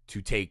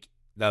to take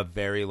the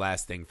very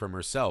last thing from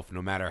herself,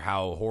 no matter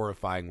how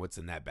horrifying what's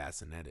in that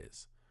bassinet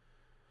is.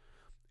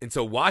 And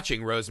so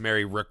watching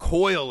Rosemary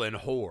recoil in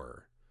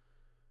horror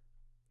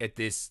at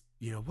this,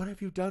 what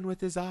have you done with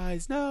his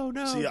eyes? No.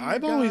 See,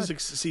 I've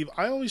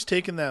always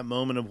taken that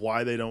moment of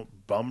why they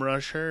don't bum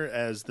rush her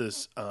as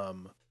this.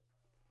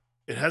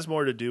 It has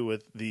more to do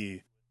with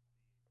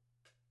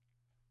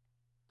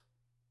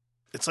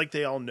it's like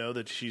they all know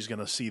that she's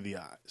gonna see the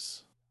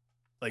eyes.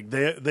 Like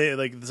they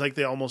like it's like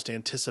they almost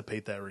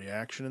anticipate that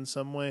reaction in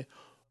some way.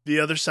 The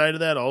other side of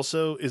that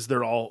also is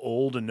they're all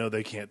old and know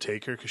they can't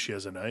take her because she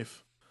has a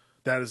knife.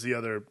 That is the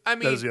other.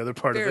 That is the other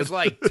part of it. There's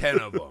like 10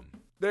 of them.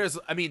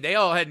 They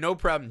all had no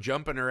problem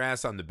jumping her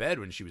ass on the bed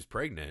when she was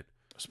pregnant,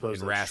 I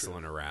suppose and that's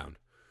wrestling true. around.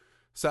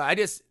 So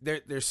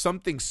there's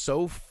something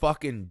so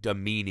fucking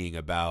demeaning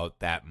about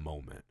that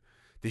moment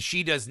that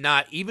she does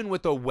not, even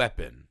with a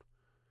weapon,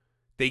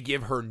 they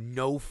give her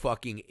no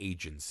fucking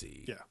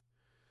agency. Yeah.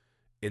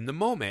 In the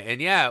moment.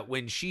 And yeah,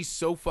 when she's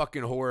so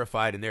fucking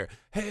horrified and they're,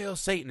 Hail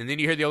Satan. And then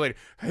you hear the old lady,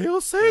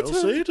 Hail Satan.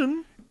 Hail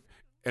Satan.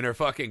 And her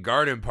fucking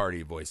garden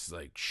party voice is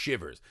like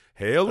shivers.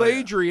 Hail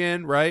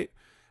Adrian, right?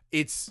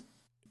 It's,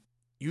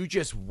 you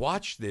just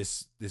watch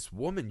this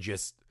woman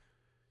just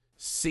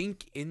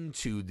sink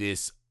into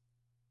this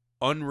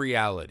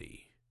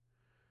unreality.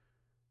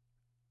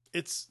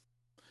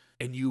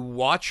 And you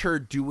watch her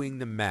doing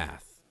the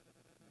math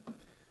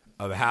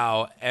of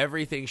how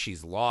everything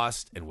she's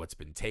lost and what's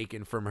been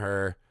taken from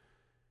her.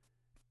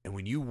 And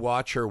when you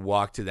watch her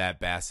walk to that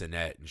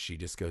bassinet and she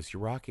just goes,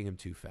 You're rocking him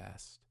too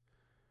fast.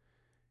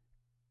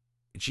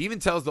 And she even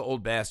tells the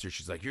old bastard,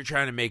 she's like, You're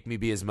trying to make me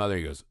be his mother.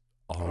 He goes,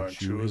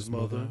 Aren't you his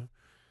mother?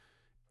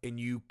 And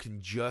you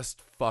can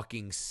just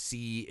fucking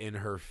see in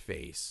her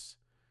face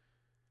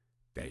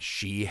that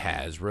she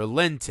has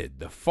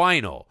relented. The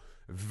final,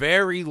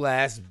 very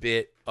last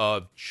bit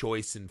of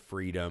choice and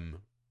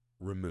freedom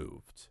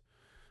removed.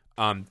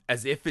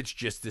 As if it's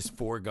just this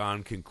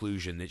foregone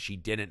conclusion that she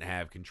didn't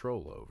have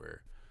control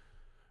over.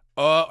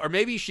 Or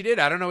maybe she did.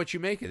 I don't know what you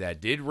make of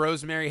that. Did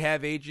Rosemary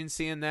have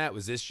agency in that?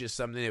 Was this just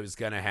something that was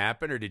going to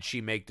happen? Or did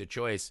she make the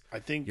choice? I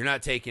think you're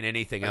not taking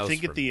anything else. I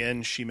think at the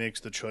end she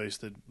makes the choice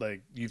that,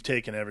 like, you've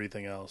taken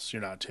everything else.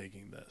 You're not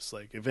taking this.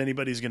 Like, if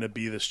anybody's going to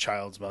be this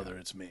child's mother,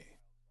 it's me.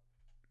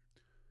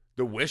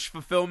 The wish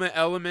fulfillment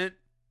element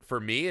for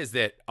me is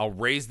that I'll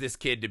raise this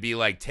kid to be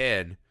like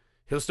 10.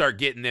 He'll start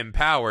getting them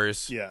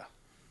powers. Yeah.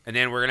 And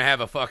then we're going to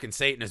have a fucking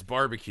Satanist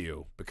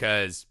barbecue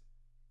because,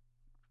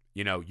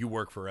 you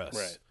work for us.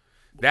 Right.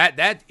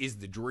 That is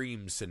the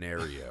dream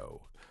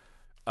scenario.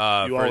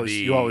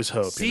 You always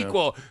hope.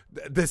 Sequel,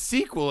 the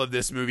sequel of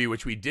this movie,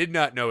 which we did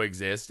not know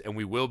exist, and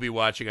we will be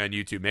watching on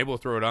YouTube. Maybe we'll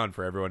throw it on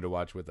for everyone to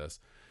watch with us.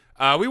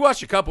 We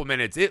watched a couple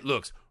minutes. It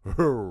looks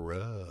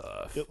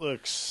rough. It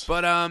looks.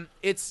 But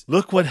it's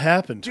look what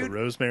happened to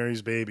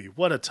Rosemary's Baby.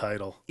 What a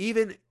title.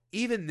 Even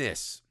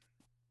this,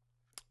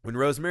 when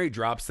Rosemary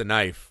drops the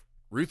knife,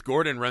 Ruth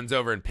Gordon runs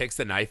over and picks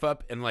the knife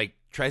up and like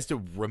tries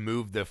to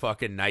remove the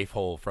fucking knife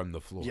hole from the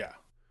floor. Yeah.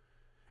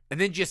 And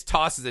then just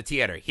tosses a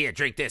tea at her. Here,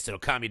 drink this. It'll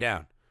calm you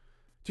down.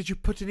 Did you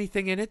put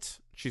anything in it?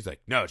 She's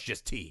like, no, it's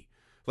just tea.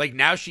 Like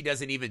now she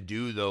doesn't even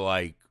do the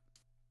like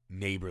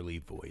neighborly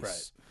voice.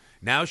 Right.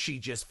 Now she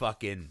just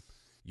fucking,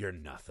 you're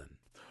nothing.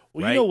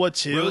 Well, right? you know what,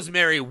 too?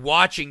 Rosemary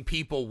watching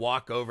people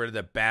walk over to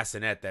the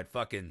bassinet, that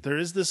fucking there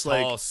is this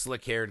tall, like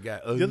slick-haired guy.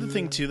 The other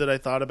thing, too, that I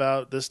thought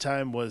about this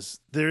time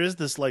was there is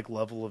this like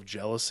level of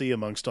jealousy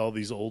amongst all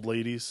these old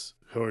ladies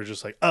who are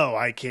just like, oh,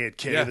 I can't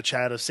carry the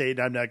child of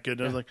Satan. I'm not good.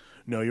 And I was like,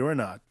 no, you are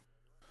not.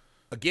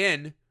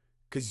 Again,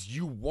 because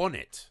you want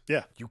it.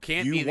 Yeah. You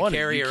can't be the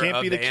carrier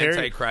of the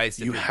Antichrist.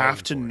 You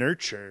have to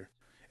nurture.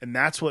 And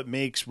that's what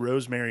makes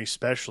Rosemary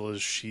special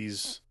is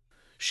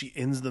she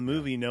ends the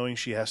movie knowing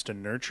she has to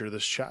nurture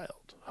this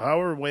child.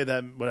 Whatever way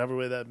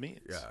that means.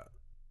 Yeah.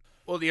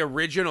 Well, the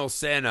original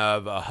sin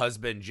of a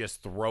husband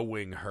just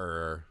throwing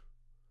her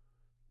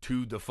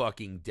to the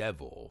fucking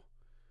devil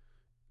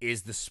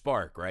is the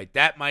spark, right?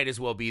 That might as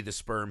well be the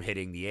sperm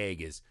hitting the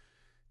egg is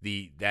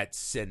that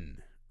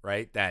sin,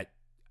 right? That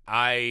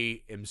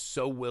I am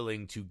so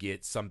willing to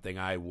get something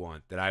I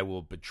want that I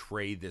will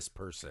betray this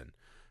person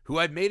who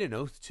I've made an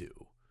oath to.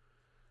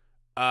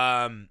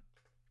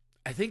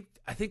 I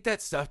think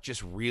that stuff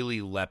just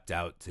really leapt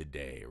out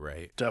today,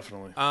 right?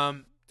 Definitely.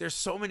 There's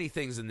so many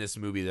things in this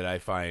movie that I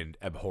find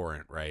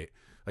abhorrent, right?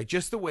 Like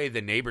just the way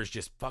the neighbors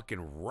just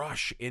fucking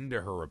rush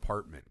into her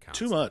apartment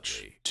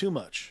constantly. Too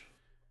much.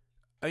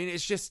 I mean,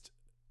 it's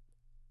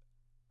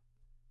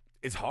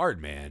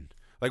hard, man.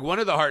 Like one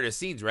of the hardest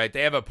scenes, right?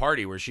 They have a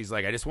party where she's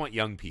like, I just want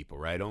young people,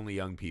 right? Only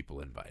young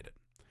people invited.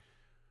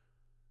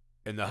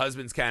 And the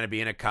husband's kind of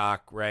being a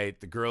cock, right?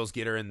 The girls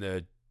get her in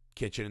the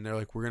kitchen and they're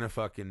like, we're going to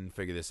fucking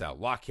figure this out.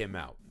 Lock him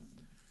out.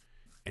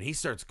 And he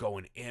starts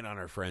going in on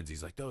her friends.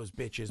 He's like, those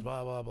bitches,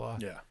 blah, blah, blah.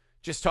 Yeah.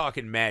 Just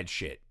talking mad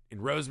shit.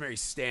 And Rosemary's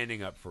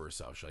standing up for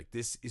herself. She's like,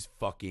 this is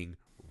fucking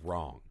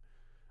wrong.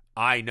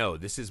 I know.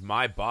 This is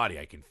my body.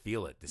 I can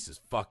feel it. This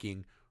is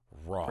fucking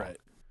wrong. Right.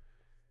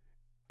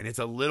 And it's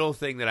a little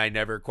thing that I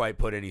never quite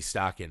put any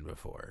stock in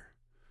before.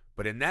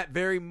 But in that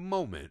very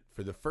moment,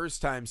 for the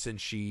first time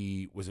since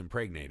she was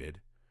impregnated,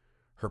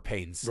 her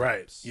pain stops.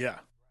 Right. Yeah.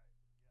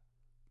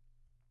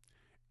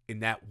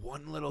 And that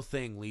one little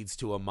thing leads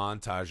to a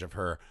montage of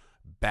her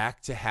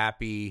back to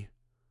happy,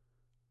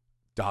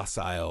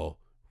 docile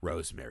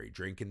Rosemary,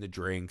 drinking the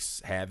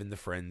drinks, having the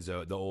friends,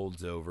 the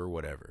olds over,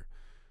 whatever.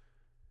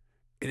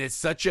 And it's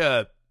such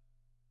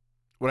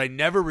what I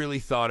never really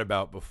thought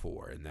about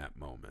before in that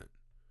moment.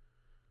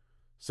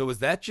 So was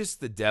that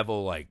just the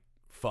devil like,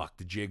 fuck,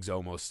 the jig's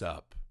almost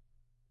up.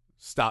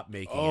 Stop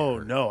making it. Oh,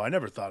 no, I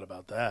never thought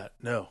about that.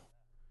 No.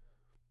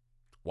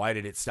 Why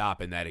did it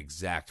stop in that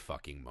exact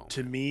fucking moment?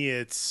 To me,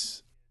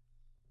 it's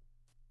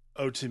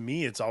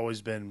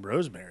always been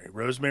Rosemary.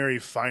 Rosemary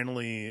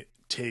finally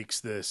takes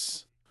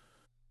this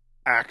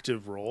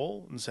active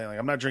role and saying, like,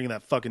 I'm not drinking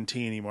that fucking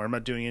tea anymore. I'm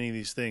not doing any of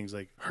these things.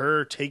 Like,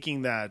 her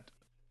taking that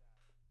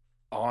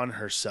on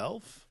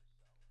herself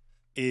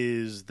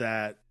is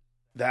that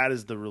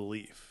is the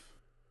relief.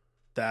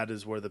 That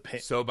is where the pain.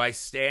 So by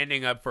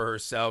standing up for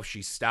herself,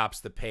 she stops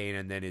the pain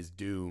and then is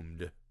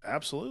doomed.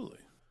 Absolutely.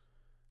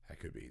 That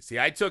could be. See,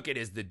 I took it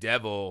as the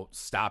devil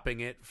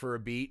stopping it for a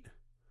beat.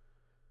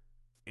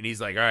 And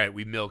he's like, all right,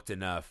 we milked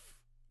enough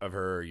of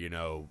her,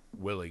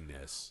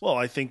 willingness. Well,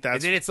 I think that's.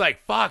 And then it's like,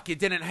 fuck, it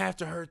didn't have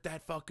to hurt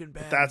that fucking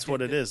bad. That's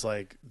what it is.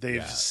 Like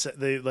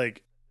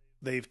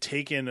they've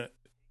taken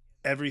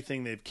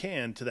everything they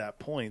can to that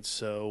point.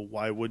 So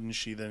why wouldn't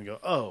she then go,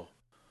 oh,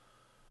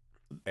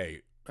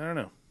 hey, I don't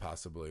know.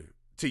 Possibly.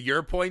 To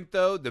your point,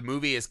 though, the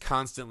movie is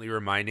constantly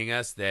reminding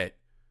us that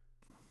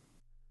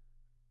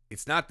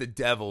it's not the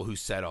devil who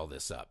set all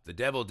this up. The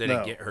devil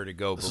didn't get her to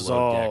go this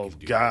below is deck all and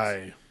do guy.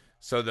 This.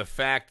 So the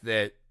fact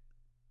that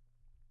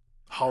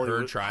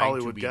her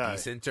trying to be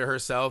decent to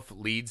herself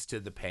leads to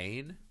the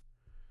pain,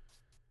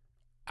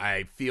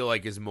 I feel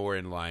like is more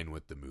in line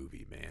with the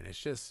movie, man. It's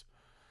just,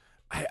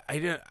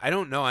 I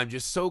don't know. I'm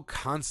just so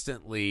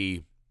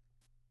constantly,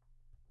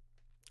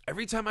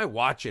 every time I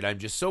watch it, I'm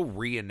just so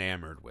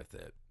re-enamored with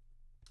it.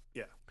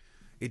 Yeah.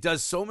 It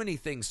does so many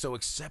things so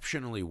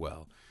exceptionally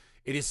well.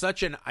 It is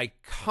such an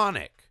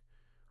iconic,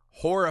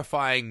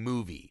 horrifying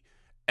movie.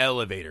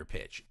 Elevator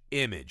pitch,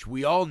 image.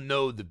 We all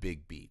know the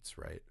big beats,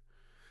 right?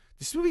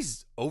 This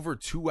movie's over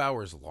 2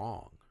 hours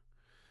long.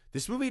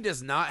 This movie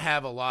does not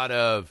have a lot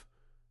of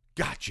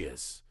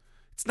gotchas.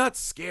 It's not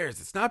scares.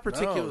 It's not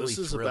particularly this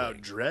is thrilling.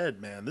 About dread,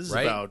 man. This is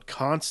about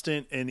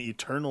constant and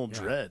eternal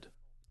dread.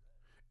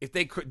 If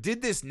they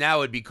did this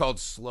now, it'd be called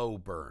slow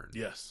burn.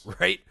 Yes.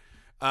 Right?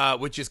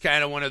 Which is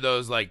kind of one of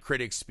those, like,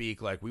 critics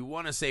speak, like, we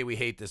want to say we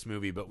hate this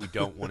movie, but we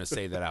don't want to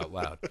say that out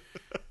loud.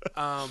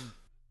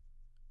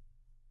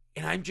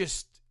 And I'm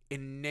just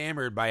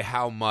enamored by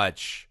how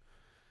much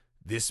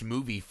this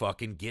movie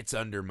fucking gets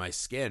under my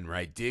skin,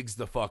 right? Digs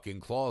the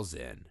fucking claws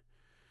in.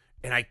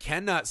 And I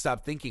cannot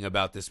stop thinking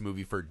about this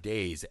movie for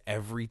days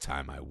every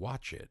time I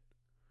watch it.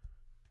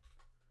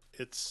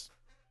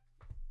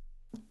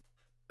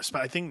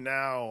 I think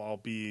now I'll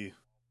be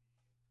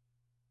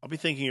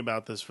thinking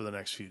about this for the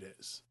next few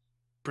days,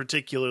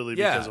 particularly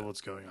because of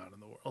what's going on in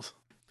the world.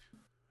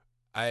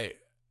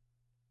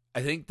 I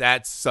think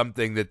that's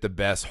something that the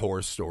best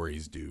horror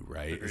stories do,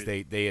 right?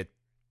 Agreed. Is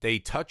they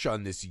touch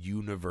on this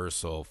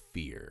universal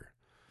fear.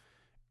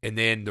 And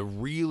then the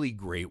really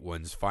great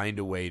ones find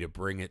a way to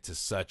bring it to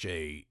such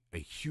a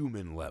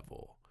human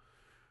level,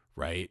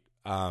 right?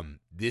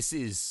 This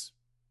is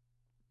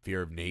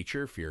fear of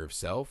nature, fear of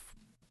self,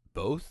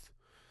 both.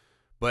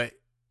 But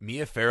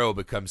Mia Farrow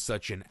becomes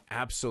such an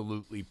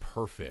absolutely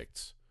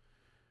perfect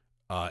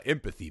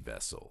empathy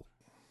vessel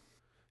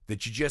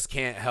that you just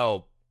can't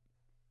help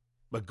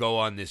but go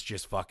on this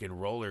just fucking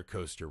roller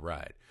coaster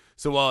ride.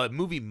 So while a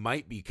movie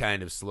might be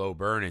kind of slow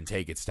burn and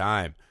take its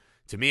time,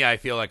 to me, I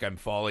feel like I'm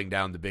falling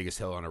down the biggest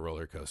hill on a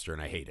roller coaster, and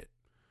I hate it.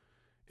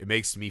 It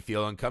makes me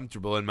feel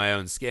uncomfortable in my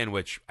own skin,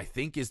 which I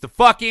think is the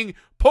fucking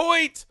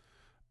point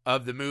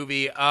of the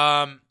movie.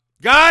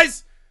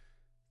 Guys,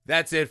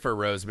 that's it for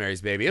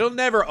Rosemary's Baby. It'll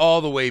never all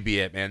the way be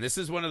it, man. This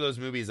is one of those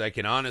movies I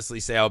can honestly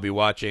say I'll be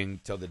watching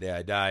till the day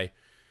I die.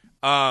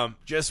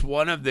 Just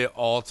one of the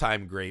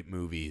all-time great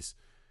movies.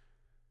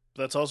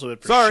 That's also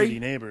it for Sorry. Shitty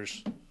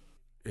Neighbors.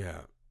 Yeah.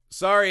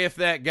 Sorry if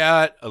that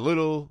got a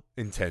little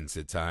intense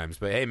at times,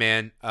 but hey,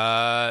 man,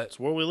 It's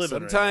where we live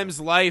sometimes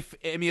life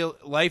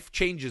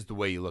changes the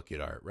way you look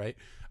at art, right?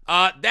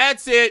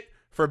 That's it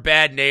for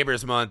Bad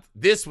Neighbors Month.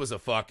 This was a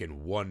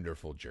fucking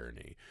wonderful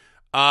journey.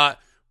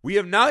 We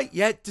have not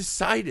yet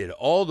decided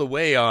all the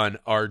way on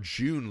our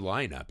June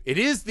lineup. It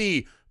is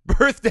the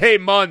birthday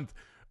month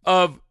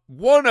of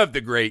one of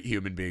the great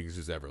human beings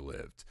who's ever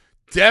lived.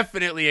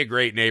 Definitely a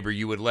great neighbor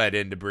you would let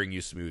in to bring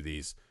you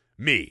smoothies.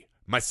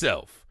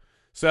 Myself.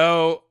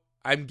 So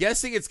I'm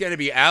guessing it's going to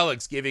be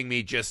Alex giving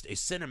me just a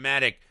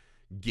cinematic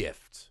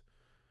gift.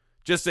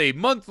 Just a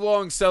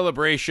month-long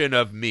celebration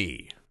of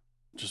me.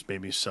 Just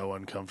made me so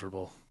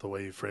uncomfortable the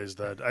way you phrased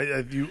that.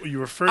 You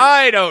referred.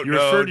 I don't you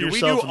know. referred to Do we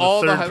yourself do in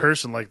all the third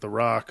person like The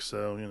Rock,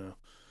 so you know.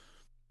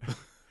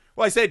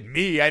 Well, I said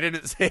me. I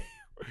didn't say.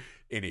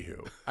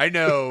 Anywho, I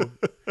know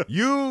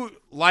you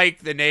like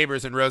the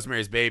neighbors and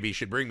Rosemary's Baby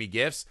should bring me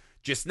gifts,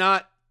 just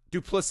not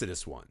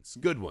duplicitous ones,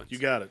 good ones. You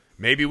got it.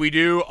 Maybe we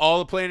do all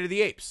the Planet of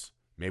the Apes.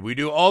 Maybe we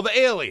do all the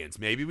aliens.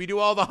 Maybe we do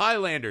all the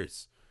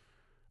Highlanders.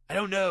 I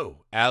don't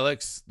know,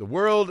 Alex. The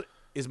world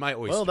is my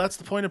oyster. Well, that's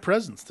the point of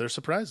presents. They're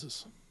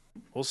surprises.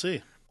 We'll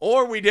see.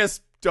 Or we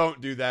just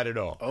don't do that at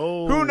all.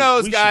 Oh, who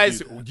knows, we guys?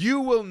 should do that.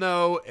 You will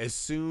know as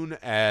soon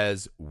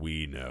as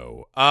we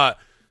know.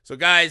 So,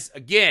 guys,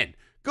 again,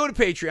 go to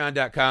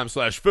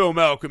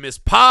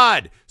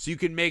patreon.com/filmalchemistpod so you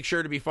can make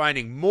sure to be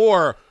finding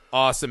more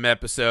awesome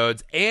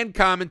episodes and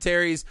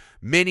commentaries,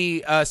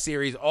 mini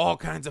series, all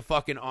kinds of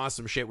fucking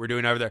awesome shit we're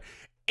doing over there.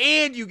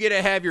 And you get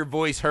to have your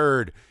voice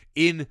heard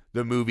in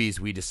the movies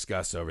we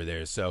discuss over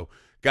there. So,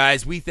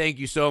 guys, we thank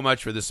you so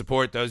much for the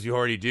support, those of you who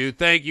already do.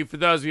 Thank you for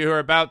those of you who are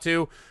about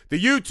to.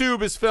 The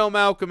YouTube is Film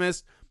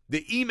Alchemist.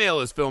 The email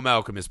is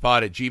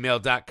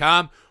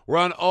filmalchemistpod@gmail.com. We're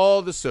on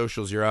all the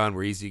socials you're on.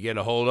 We're easy to get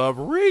a hold of.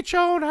 Reach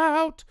on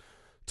out.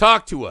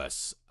 Talk to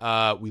us.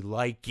 We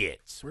like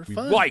it. We're we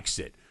fun. likes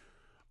it.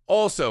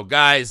 Also,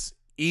 guys,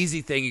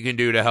 easy thing you can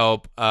do to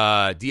help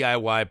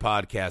DIY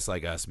podcasts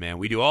like us, man.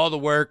 We do all the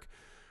work.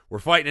 We're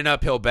fighting an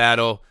uphill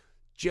battle.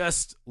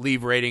 Just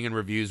leave rating and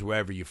reviews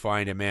wherever you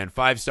find it, man.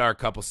 5-star,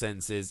 couple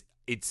sentences.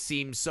 It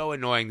seems so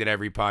annoying that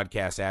every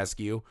podcast asks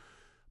you.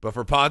 But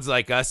for pods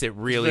like us, it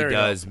really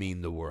does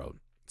mean the world.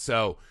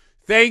 So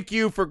thank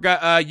you for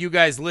you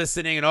guys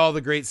listening and all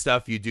the great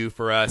stuff you do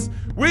for us.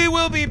 We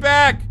will be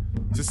back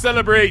to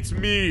celebrate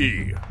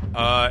me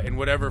in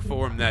whatever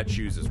form that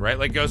chooses, right?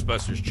 Like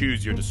Ghostbusters,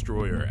 choose your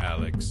destroyer,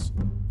 Alex.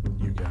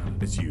 You got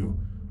it. As you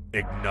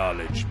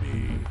acknowledge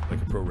me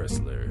like a pro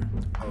wrestler.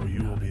 Oh,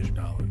 you will be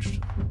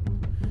acknowledged.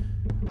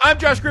 I'm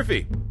Josh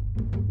Griffey.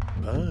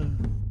 Bye.